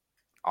well.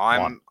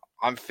 I'm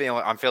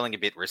feeling a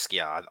bit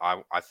riskier.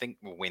 I think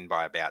we'll win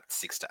by about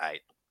 6 to 8.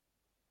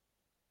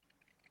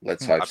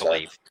 Let's hope so.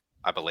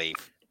 I believe.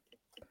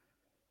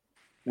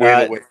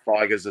 We're the West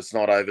Tigers. It's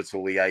not over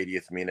till the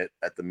 80th minute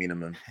at the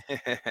minimum.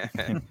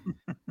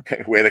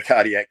 We're the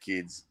cardiac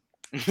kids.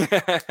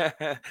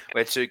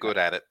 We're too good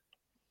at it.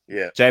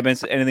 Yeah. Jay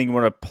Benz, anything you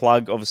want to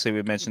plug? Obviously,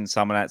 we mentioned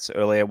Summonats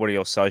earlier. What are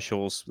your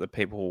socials that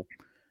people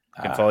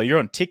can follow? You're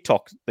on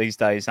TikTok these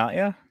days, aren't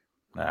you?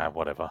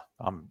 Whatever.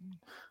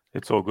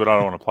 It's all good. I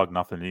don't want to plug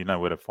nothing. You know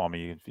where to find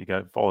me. If you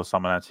go follow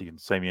Summonats, you can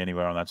see me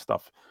anywhere on that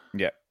stuff.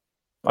 Yeah.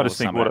 I just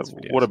think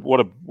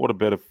what a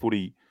better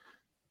footy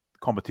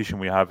competition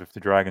we have if the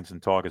Dragons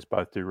and Tigers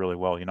both do really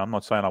well. I'm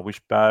not saying I wish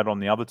bad on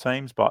the other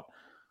teams, but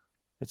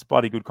it's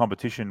bloody good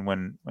competition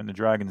when the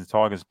Dragons and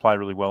Tigers play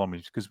really well, and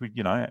because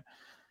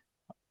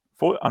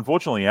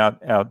unfortunately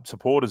our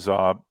supporters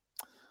are.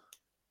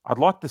 I'd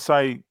like to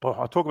say,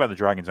 I talk about the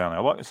Dragons only.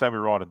 I'd like to say we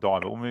ride or die,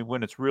 but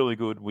when it's really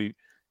good, we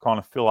kind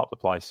of fill up the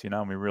place,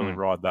 and we really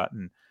ride that.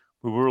 And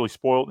we were really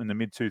spoiled in the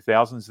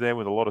mid-2000s there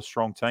with a lot of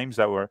strong teams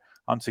that were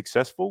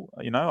unsuccessful.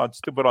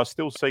 But I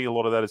still see a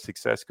lot of that as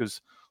success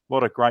because a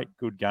lot of great,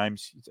 good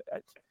games.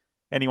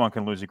 Anyone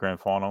can lose a grand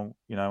final,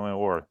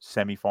 or a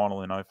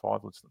semi-final in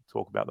 05. Let's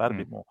talk about that a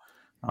bit more.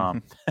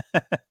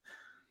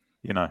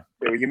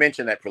 You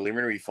mentioned that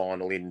preliminary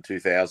final in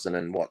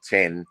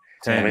 2010.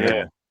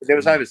 10, there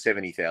was over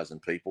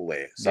 70,000 people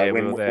there. So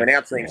when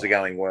our teams are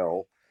going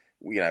well,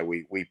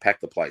 we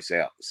pack the place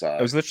out. So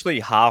it was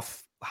literally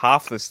half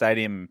the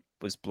stadium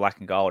was black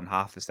and gold, and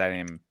half the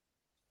stadium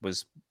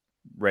was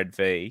red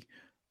V.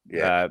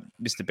 Yeah.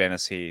 Mr.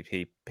 Bennis,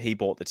 he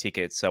bought the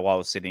tickets, so I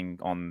was sitting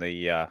on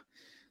the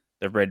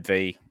red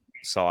V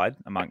side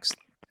amongst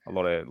a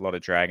lot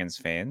of Dragons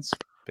fans.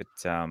 But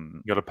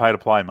you got to pay to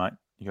play, mate.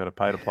 You got to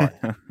pay to play.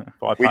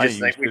 We just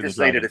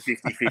needed a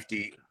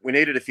 50-50. We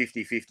needed a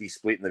 50-50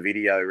 split in the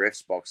video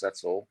refs box.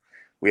 That's all.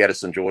 We had a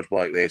St. George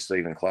bloke there,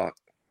 Stephen Clark.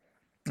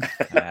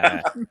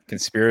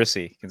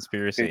 Conspiracy.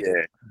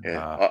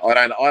 Yeah.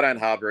 I don't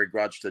harbour a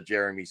grudge to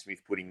Jeremy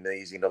Smith putting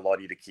knees into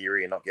Lottie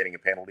Dakiri and not getting a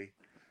penalty,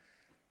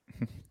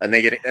 and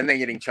then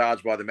getting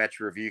charged by the match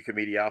review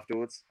committee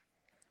afterwards.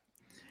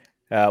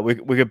 We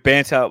could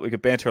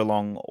banter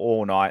along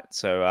all night.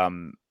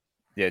 So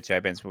J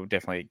Benz will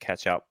definitely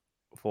catch up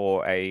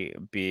for a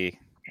beer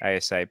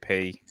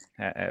ASAP,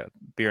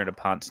 beer and a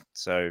punt.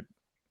 So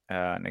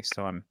next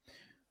time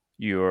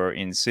you're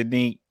in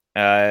Sydney.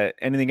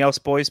 Anything else,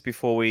 boys,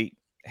 before we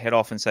head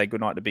off and say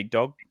goodnight to Big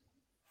Dog?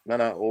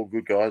 No, all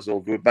good, guys,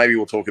 all good. Maybe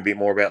we'll talk a bit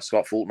more about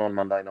Scott Fulton on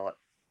Monday night.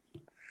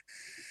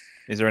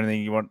 Is there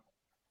anything you want?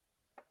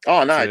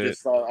 Oh no,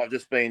 I've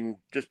just been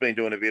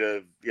doing a bit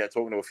of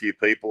talking to a few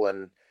people,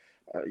 and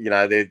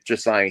they're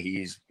just saying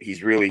he's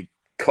really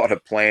got a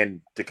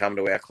plan to come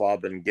to our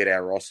club and get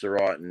our roster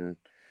right, and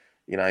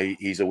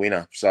he's a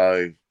winner.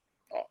 So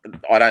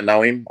I don't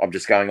know him. I'm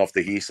just going off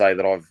the hearsay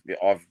that I've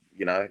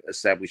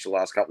established the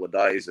last couple of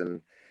days, and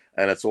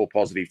it's all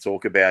positive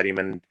talk about him.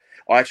 And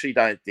I actually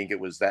don't think it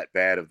was that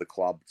bad of the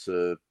club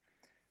to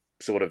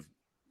sort of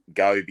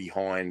go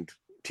behind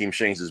Tim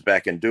Sheens'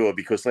 back and do it,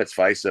 because let's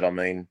face it, I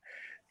mean,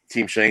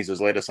 Tim Sheens has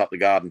led us up the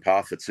garden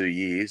path for 2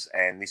 years,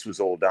 and this was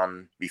all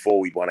done before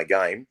we'd won a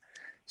game.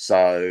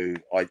 So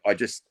I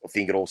just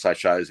think it also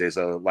shows there's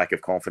a lack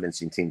of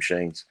confidence in Tim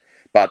Sheens.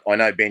 But I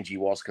know Benji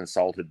was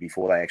consulted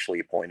before they actually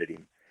appointed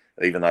him,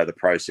 even though the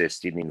process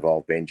didn't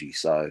involve Benji.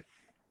 So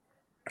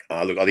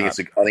look, I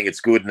think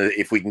it's good, and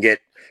if we can get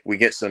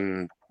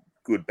some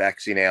good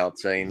backs in our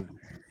team,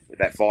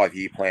 that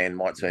 5-year plan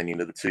might turn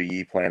into the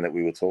 2-year plan that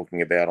we were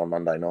talking about on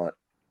Monday night.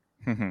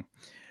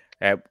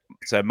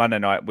 So Monday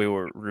night we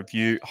will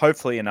review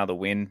hopefully another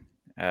win.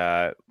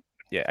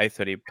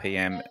 8:30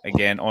 p.m.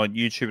 again on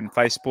YouTube and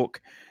Facebook.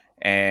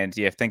 And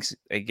thanks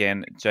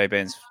again, J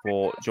Benz,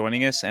 for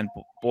joining us. And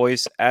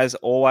boys, as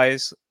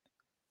always,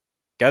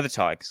 go the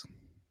Tigers.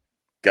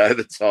 Go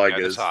the Tigers.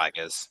 Go the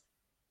Tigers.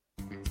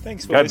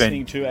 Thanks for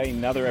listening to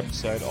another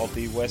episode of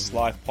the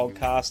WestsLife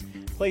podcast.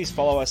 Please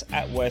follow us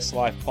at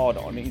WestsLife Pod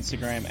on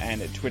Instagram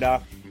and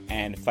Twitter,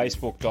 and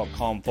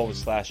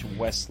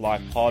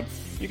facebook.com/WestsLife Pod.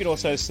 You can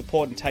also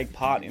support and take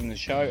part in the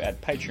show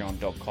at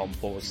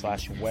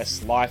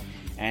patreon.com/WestsLife,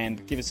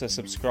 and give us a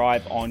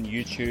subscribe on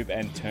YouTube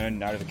and turn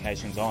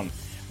notifications on.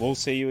 We'll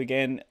see you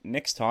again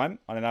next time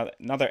on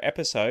another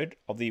episode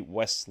of the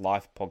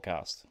WestsLife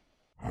podcast.